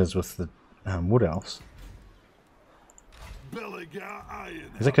 obsession is with the wood elves. Belegar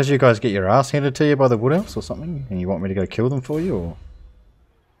Ironhammer. Is it because you guys get your ass handed to you by the wood elves or something, and you want me to go kill them for you, or?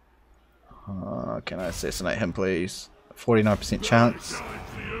 Can I assassinate him, please? 49% chance.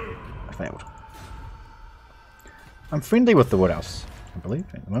 I failed. I'm friendly with the wood elves, I believe,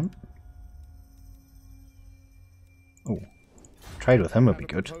 at the moment. Oh, trade with him would be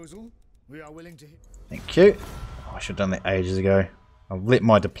good. We are willing to... Thank you. Oh, I should have done that ages ago. I've let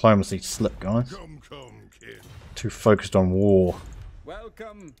my diplomacy slip, guys. Come, kid. Too focused on war.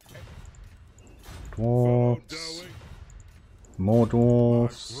 Welcome. Dwarves. More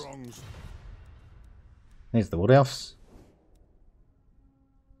dwarves. There's the wood elves.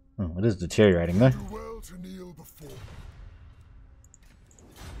 Oh, it is deteriorating though.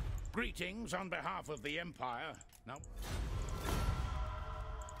 Greetings on behalf of the Empire. No.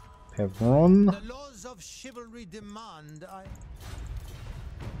 Pevron. The laws of chivalry demand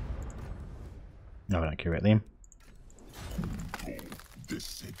No, I don't care about them.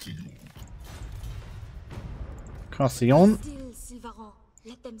 Cassillon. Still, Silvaran,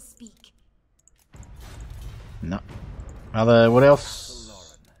 let them speak. No. Other, what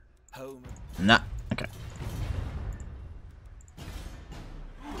else? Nah. Okay.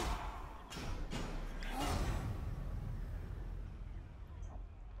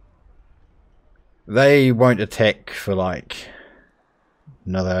 They won't attack for like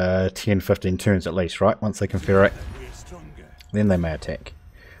another 10-15 turns at least, right? Once they confederate. Then they may attack.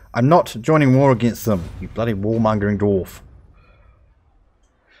 I'm not joining war against them, you bloody warmongering dwarf.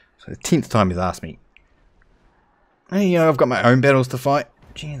 So the 10th time he's asked me. Hey, you know, I've got my own battles to fight.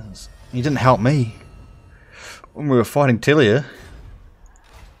 Jesus. He didn't help me. When we were fighting Tilia.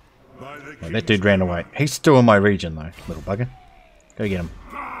 Oh, that dude ran away. He's still in my region though, little bugger. Go get him.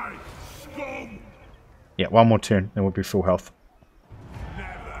 Yeah, one more turn, then we'll be full health.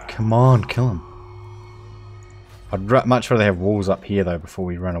 Come on, kill him. I'd much rather have walls up here though before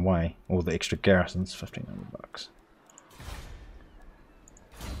we run away. All the extra garrisons, 1500 bucks.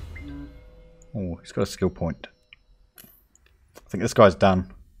 Oh, he's got a skill point. I think this guy's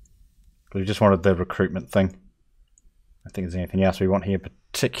done. We just wanted the recruitment thing. I think there's anything else we want here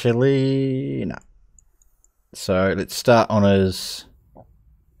particularly. No. So let's start on his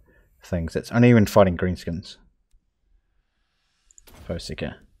things. It's only when fighting greenskins. Foe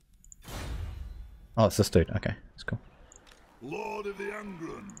seeker. Oh, it's this dude. Okay, that's cool. Lord of the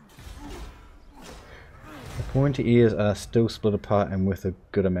Angrund. The pointy ears are still split apart and worth a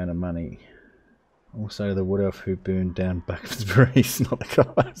good amount of money. Also the wood elf who burned down Bucketsbury's, not the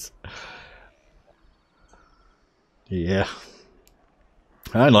guys. Yeah.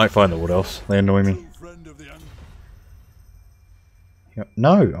 I don't like fighting the wood elves. They annoy me. Yep.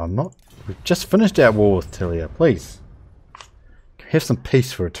 No, I'm not. We've just finished our war with Tilia. Please. Have some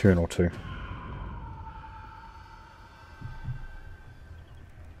peace for a turn or two.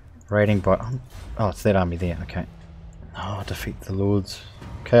 Raiding by... Oh, it's that army there. Okay. Oh, defeat the lords.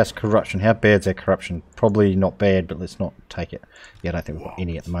 Chaos corruption. How bad's our corruption? Probably not bad, but let's not take it. Yeah, I don't think we've got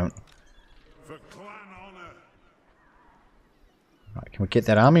any at the moment. For clan honor. Right, can we get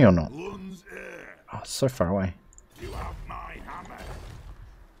that army or not? Lunn's heir. Oh, it's so far away. You have my hammer.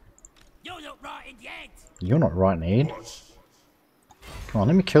 You look right in the head. You're not right in the head. Come on,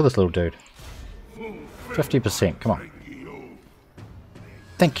 let me kill this little dude. 50%, come on.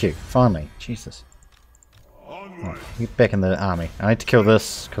 Thank you, finally. Jesus. Right, get back in the army. I need to kill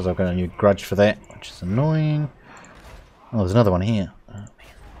this because I've got a new grudge for that, which is annoying. Oh, there's another one here. Oh, man.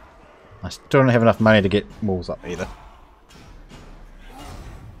 I still don't have enough money to get walls up either.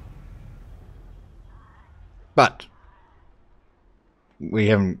 But we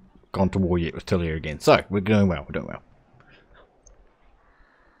haven't gone to war yet with Tilia again, so we're doing well. We're doing well.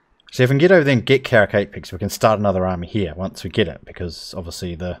 So if we can get over there and get Karak Eight Peaks, we can start another army here once we get it, because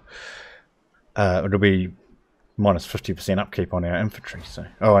obviously the it'll be minus 50% upkeep on our infantry. So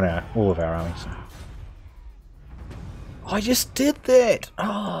on all of our armies. So. I just did that.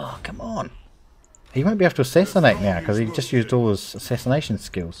 Oh, come on. He won't be able to assassinate now because he just used all his assassination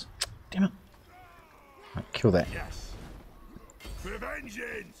skills. Damn it. Right, kill that. Yes. For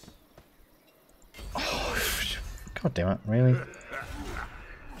vengeance. Oh, God damn it, really?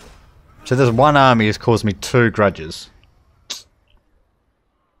 So there's one army has caused me 2 grudges.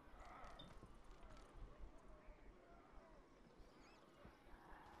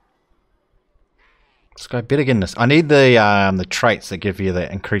 Let's go better again this. I need the traits that give you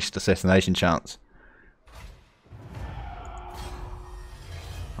the increased assassination chance.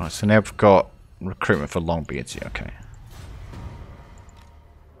 Alright, so now we've got recruitment for Longbeards. Yeah, okay.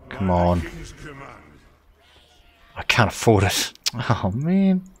 Come on. I can't afford it. Oh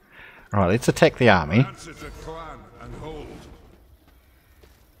man. Alright, let's attack the army.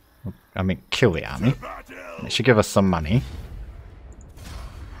 I mean, kill the army. It should give us some money.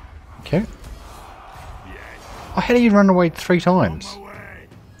 Okay. Oh, how do you run away 3 times?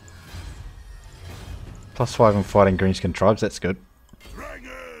 +5 in fighting Greenskin tribes, that's good.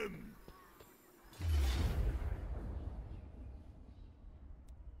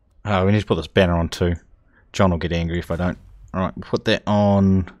 Oh, we need to put this banner on too. John will get angry if I don't. Alright, we'll put that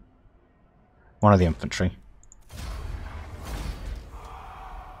on one of the infantry.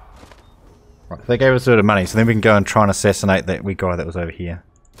 Right, they gave us a bit of money, so then we can go and try and assassinate that wee guy that was over here.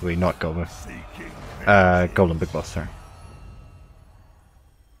 The wee Night Goblin. Golden Big Boss, sorry.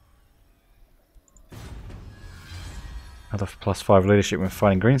 Another +5 leadership when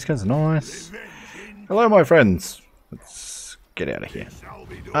fighting Greenskins, nice. Hello my friends. Let's get out of here.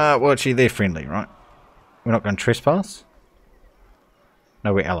 Well actually they're friendly, right? We're not going to trespass?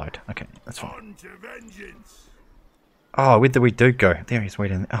 No, we're allied. Okay, that's fine. Oh, where did we dude go? There he's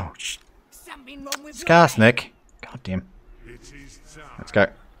waiting. Oh, shh. Scarce, Nick. God damn. Let's go. I'm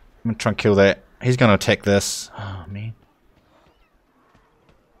going to try and kill that. He's going to attack this. Oh, man.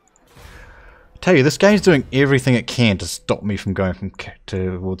 I tell you, this game's doing everything it can to stop me from going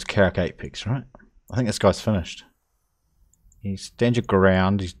towards Karak Eight Peaks, right? I think this guy's finished. He's stand your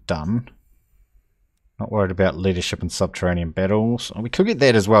ground. He's done. Not worried about leadership in subterranean battles. Oh, we could get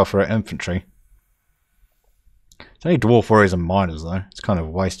that as well for our infantry. It's only dwarf warriors and miners though. It's kind of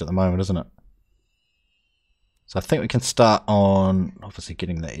a waste at the moment, isn't it? So I think we can start on obviously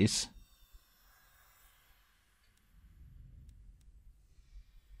getting these.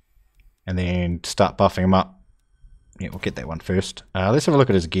 And then start buffing them up. Yeah, we'll get that one first. Let's have a look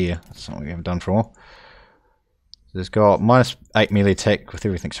at his gear. That's something we haven't done for a while. So he's got -8 melee attack with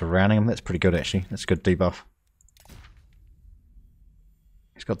everything surrounding him. That's pretty good actually. That's a good debuff.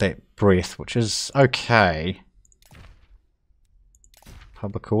 He's got that breath, which is okay.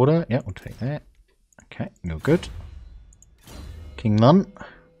 Public order. Yeah, we'll take that. Okay, you're good. King Lunn.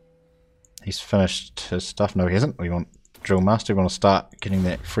 He's finished his stuff. No, he hasn't. We want Drill Master. We want to start getting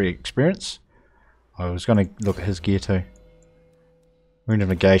that free experience. I was going to look at his gear too. Rune of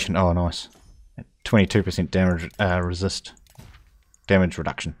Negation. Oh, nice. 22% damage damage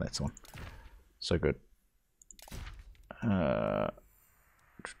reduction. That's the one. So good.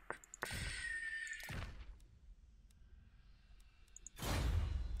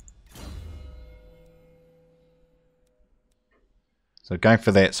 So going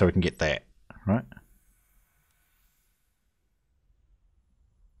for that so we can get that, right?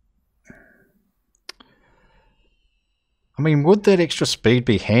 I mean, would that extra speed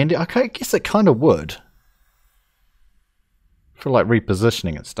be handy? I guess it kind of would. For like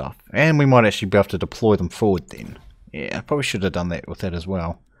repositioning and stuff. And we might actually be able to deploy them forward then. Yeah, I probably should have done that with that as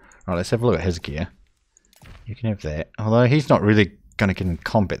well. Right, let's have a look at his gear. You can have that. Although he's not really going to get in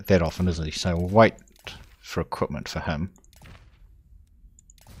combat that often, is he? So we'll wait for equipment for him.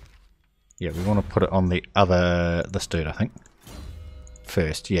 Yeah, we want to put it on this dude, I think.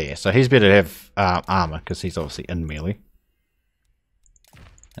 First, yeah. So he's better to have armor, because he's obviously in melee.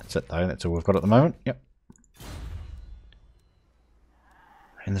 That's it though, that's all we've got at the moment. Yep.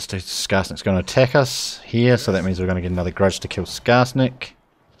 And this dude Skarsnik's going to attack us here, so that means we're going to get another grudge to kill Skarsnik.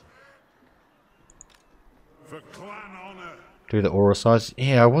 For clan honor. Do the aura size.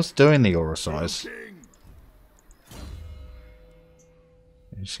 Yeah, I was doing the aura size.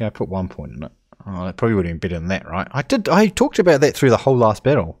 I'm just going to put 1 point in it. Oh, that probably would have been better than that, right? I talked about that through the whole last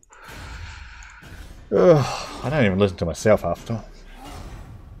battle. Ugh, I don't even listen to myself half the time.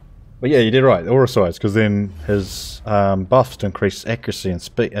 But yeah, you did right, aura size, because then his buffs to increase accuracy and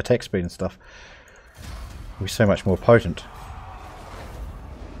speed, attack speed and stuff will be so much more potent.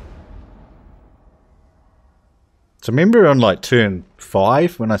 So remember on like turn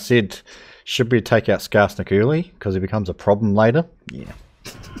 5 when I said, should we take out Skarsnik early, because he becomes a problem later? Yeah.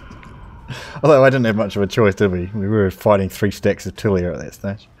 Although I didn't have much of a choice, did we? We were fighting 3 stacks of Tillia at that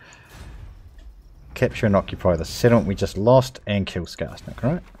stage. Capture and occupy the settlement we just lost and kill Skarsnik,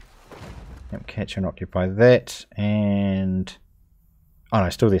 right? Yep, catch and occupy that, and... oh no,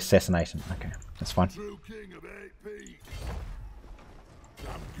 still the assassination. Okay, that's fine. True king of 8 Peaks.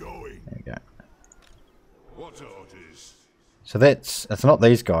 I'm going. There we go. What orders? So it's not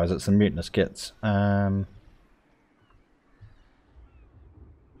these guys, it's the mutinous gits. Oh,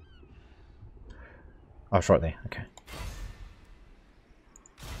 it's right there, okay.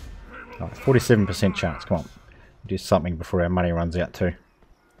 Oh, 47% chance, come on. Do something before our money runs out too.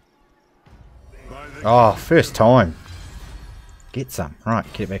 Oh, first time. Get some. Right,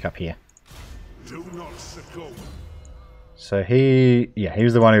 get it back up here. Do not succumb. So he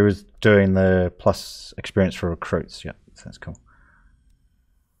was the one who was doing the plus experience for recruits. Yeah, so that's cool.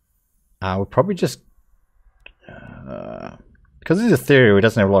 We'll probably just... because he's Ethereal, he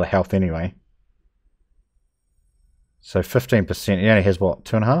doesn't have a lot of health anyway. So 15%, he only has what,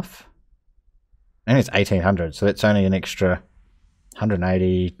 2.5? And it's 1800, so that's only an extra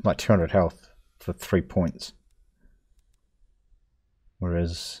 180, like 200 health for 3 points.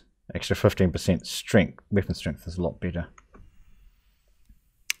 Whereas extra 15% strength, weapon strength is a lot better.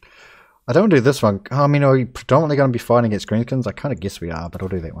 I don't want to do this one. Oh, I mean, are we predominantly going to be fighting against Greenskins? I kind of guess we are, but I'll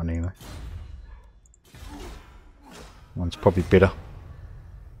do that one anyway. One's probably better.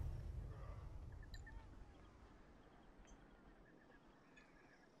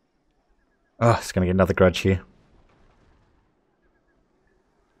 Oh, it's going to get another grudge here.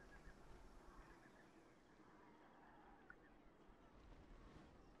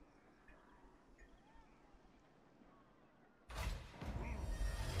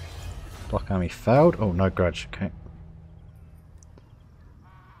 Block army failed. Oh, no grudge. Okay.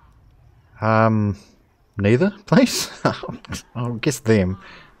 Neither, please? I'll guess them.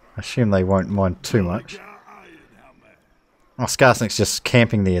 I assume they won't mind too much. Oh, Skarsnik's just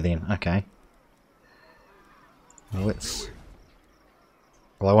camping there then. Okay. Well,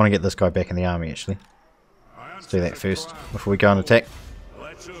 I want to get this guy back in the army actually. Let's do that first before we go and attack.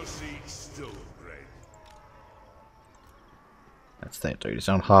 That's that dude. He's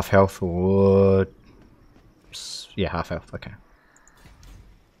on half health or... yeah, half health. Okay.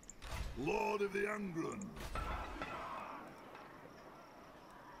 Lord of the Angrund.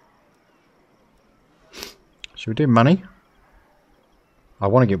 Should we do money? I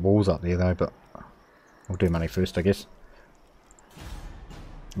want to get walls up there though, but we'll do money first, I guess.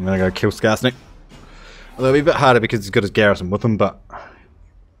 I'm gonna go kill Skarsnik. Although it'll be a bit harder because he's got his garrison with him, but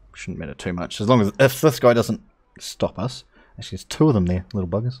shouldn't matter too much. As long as if this guy doesn't stop us. Actually, there's 2 of them there, little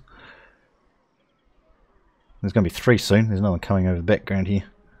buggers. There's going to be 3 soon. There's no one coming over the background here.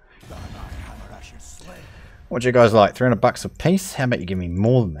 What do you guys like? 300 bucks a piece? How about you give me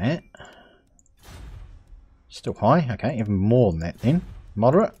more than that? Still high? Okay, even more than that then.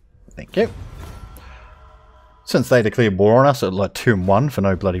 Moderate? Thank you. Since they declared war on us at like 2-1 for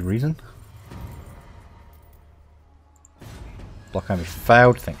no bloody reason. Block army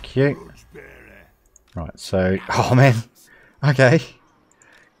failed, thank you. Right, so... oh man. Okay.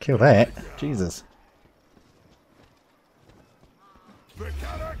 Kill that. Jesus.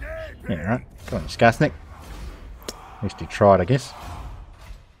 Yeah, right. Come on, Skarsnik. At least he tried, I guess.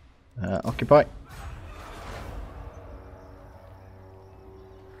 Occupy.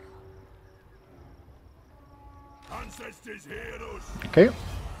 Ancestors heroes. Okay.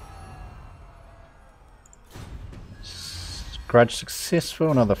 Grudge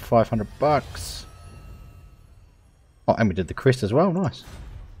successful, another 500 bucks. Oh, and we did the quest as well, nice.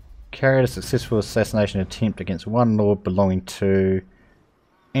 Carried a successful assassination attempt against one lord belonging to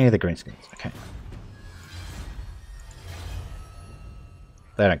any of the Greenskins. Okay.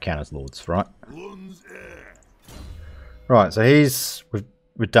 They don't count as lords, right? Lunn's heir. Right, so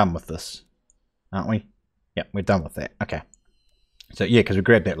we're done with this, aren't we? Yeah, we're done with that. Okay. So yeah, because we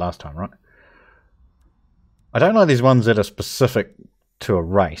grabbed that last time, right? I don't like these ones that are specific to a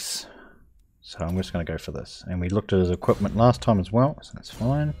race, so I'm just going to go for this. And we looked at his equipment last time as well, so that's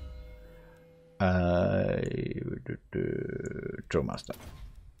fine. Drill Master.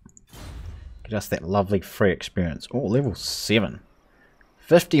 Get us that lovely free experience. Oh, level 7.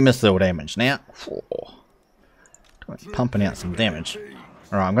 50 missile damage now. Pumping out some damage.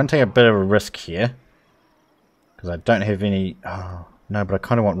 Alright, I'm going to take a bit of a risk here. Because I don't have any... Oh, no, but I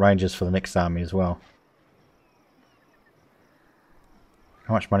kind of want rangers for the next army as well.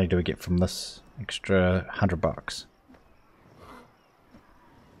 How much money do we get from this extra 100 bucks?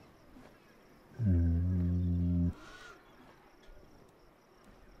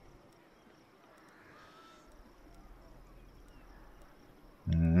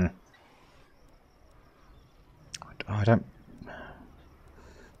 I don't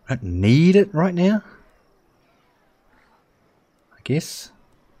need it right now, I guess.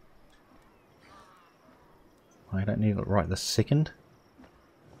 I don't need it right this second.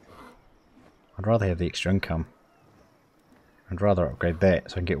 I'd rather have the extra income. I'd rather upgrade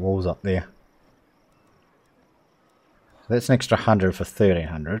that so I can get walls up there. So that's an extra 100 for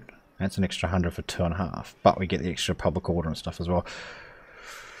 1300. That's an extra 100 for 2.5. But we get the extra public order and stuff as well.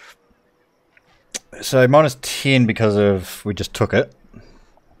 So minus 10 because of we just took it.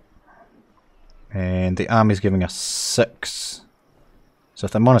 And the army's giving us 6. So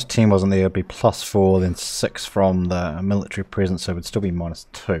if the minus 10 wasn't there, it'd be plus 4, then 6 from the military presence, so it would still be minus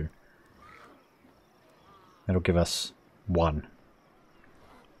 2. That'll give us 1.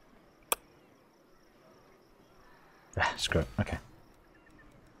 Ah, screw it. Okay.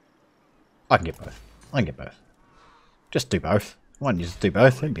 I can get both. I can get both. Just do both. Why don't you just do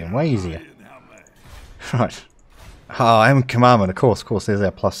both? That'd be way easier. Right. Oh, I am commandment, of course, there's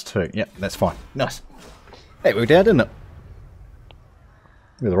our plus 2. Yep, that's fine. Nice. That worked out, didn't it?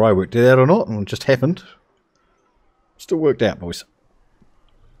 Whether I worked it out or not, it just happened. Still worked out, boys.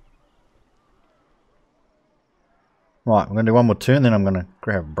 Right, we're going to do one more turn, then I'm going to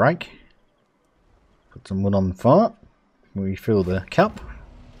grab a break. Put some wood on the fire. Refill the cup.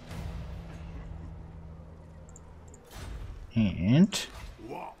 And...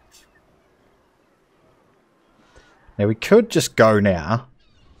 now we could just go now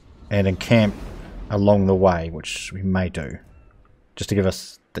and encamp along the way, which we may do. Just to give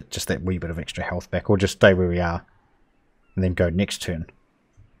us just that wee bit of extra health back, or just stay where we are and then go next turn.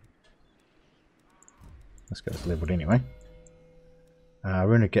 This guy's leveled anyway. We're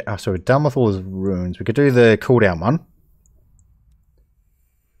gonna get. Oh, so we're done with all his runes. We could do the cooldown one.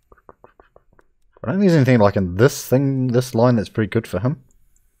 I don't think there's anything like in this line that's pretty good for him.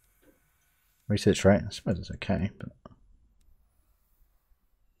 Research rate, I suppose it's okay, but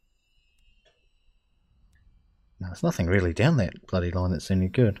no, there's nothing really down that bloody line that's any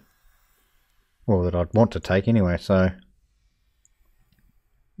good. Well, that I'd want to take anyway, so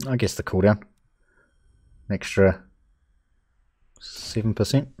I guess the cooldown. An extra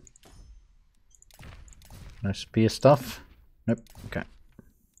 7%. No spear stuff. Nope, okay.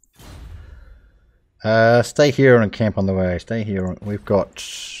 Stay here and camp on the way. Stay here. We've got...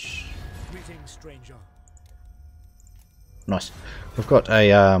 Greetings, stranger. Nice. We've got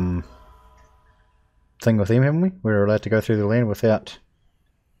a thing with him, haven't we? We're allowed to go through the land without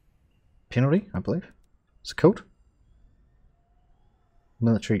penalty, I believe. It's called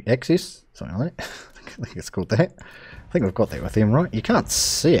military access, something like that. I think it's called that. I think we've got that with him, right? You can't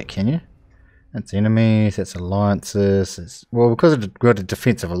see it, can you? That's enemies, that's alliances. It's, well, because we've got a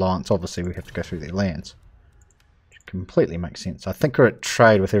defensive alliance, obviously we have to go through their lands. Which completely makes sense. I think we're at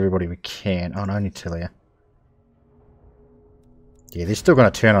trade with everybody we can. Oh, no, only Tilia. Yeah, they're still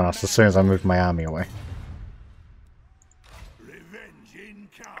going to turn on us as soon as I move my army away. Revenge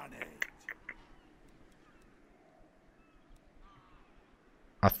incarnate.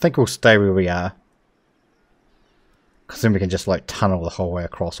 I think we'll stay where we are. Because then we can just like tunnel the whole way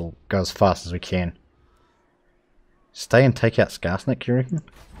across or go as fast as we can. Stay and take out Skarsnik, you reckon?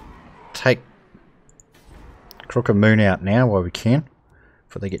 Take Crooked Moon out now while we can.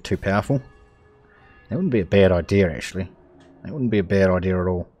 before they get too powerful. That wouldn't be a bad idea, actually. That wouldn't be a bad idea at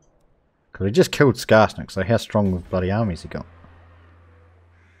all. Because we just killed Skarsnik, so how strong of bloody armies he got?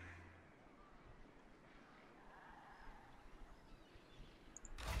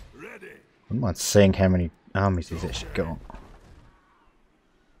 Ready. Wouldn't mind seeing how many armies he's actually got.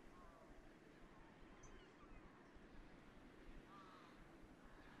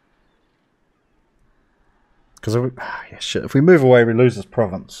 Because if we move away, we lose this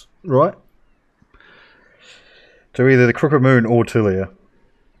province, right? To either the Crooked Moon or Tulia.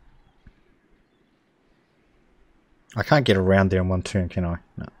 I can't get around there in one turn, can I?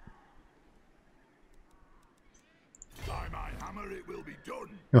 No. By my hammer it will be done.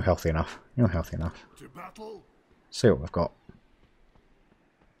 You're healthy enough. You're healthy enough. To battle. See what we've got.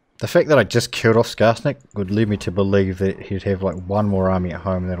 The fact that I just killed off Skarsnik would lead me to believe that he'd have like one more army at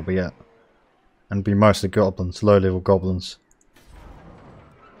home and that'll be it. And be mostly goblins, low level goblins.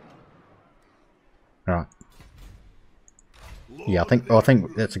 Alright. Yeah, I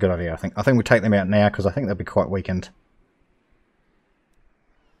think that's a good idea. I think we take them out now because I think they'll be quite weakened.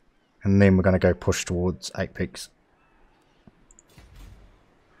 And then we're going to go push towards 8 Peaks.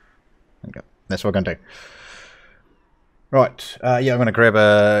 There you go. That's what we're going to do. Right, yeah, I'm going to grab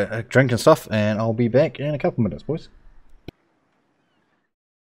a drink and stuff, and I'll be back in a couple minutes, boys.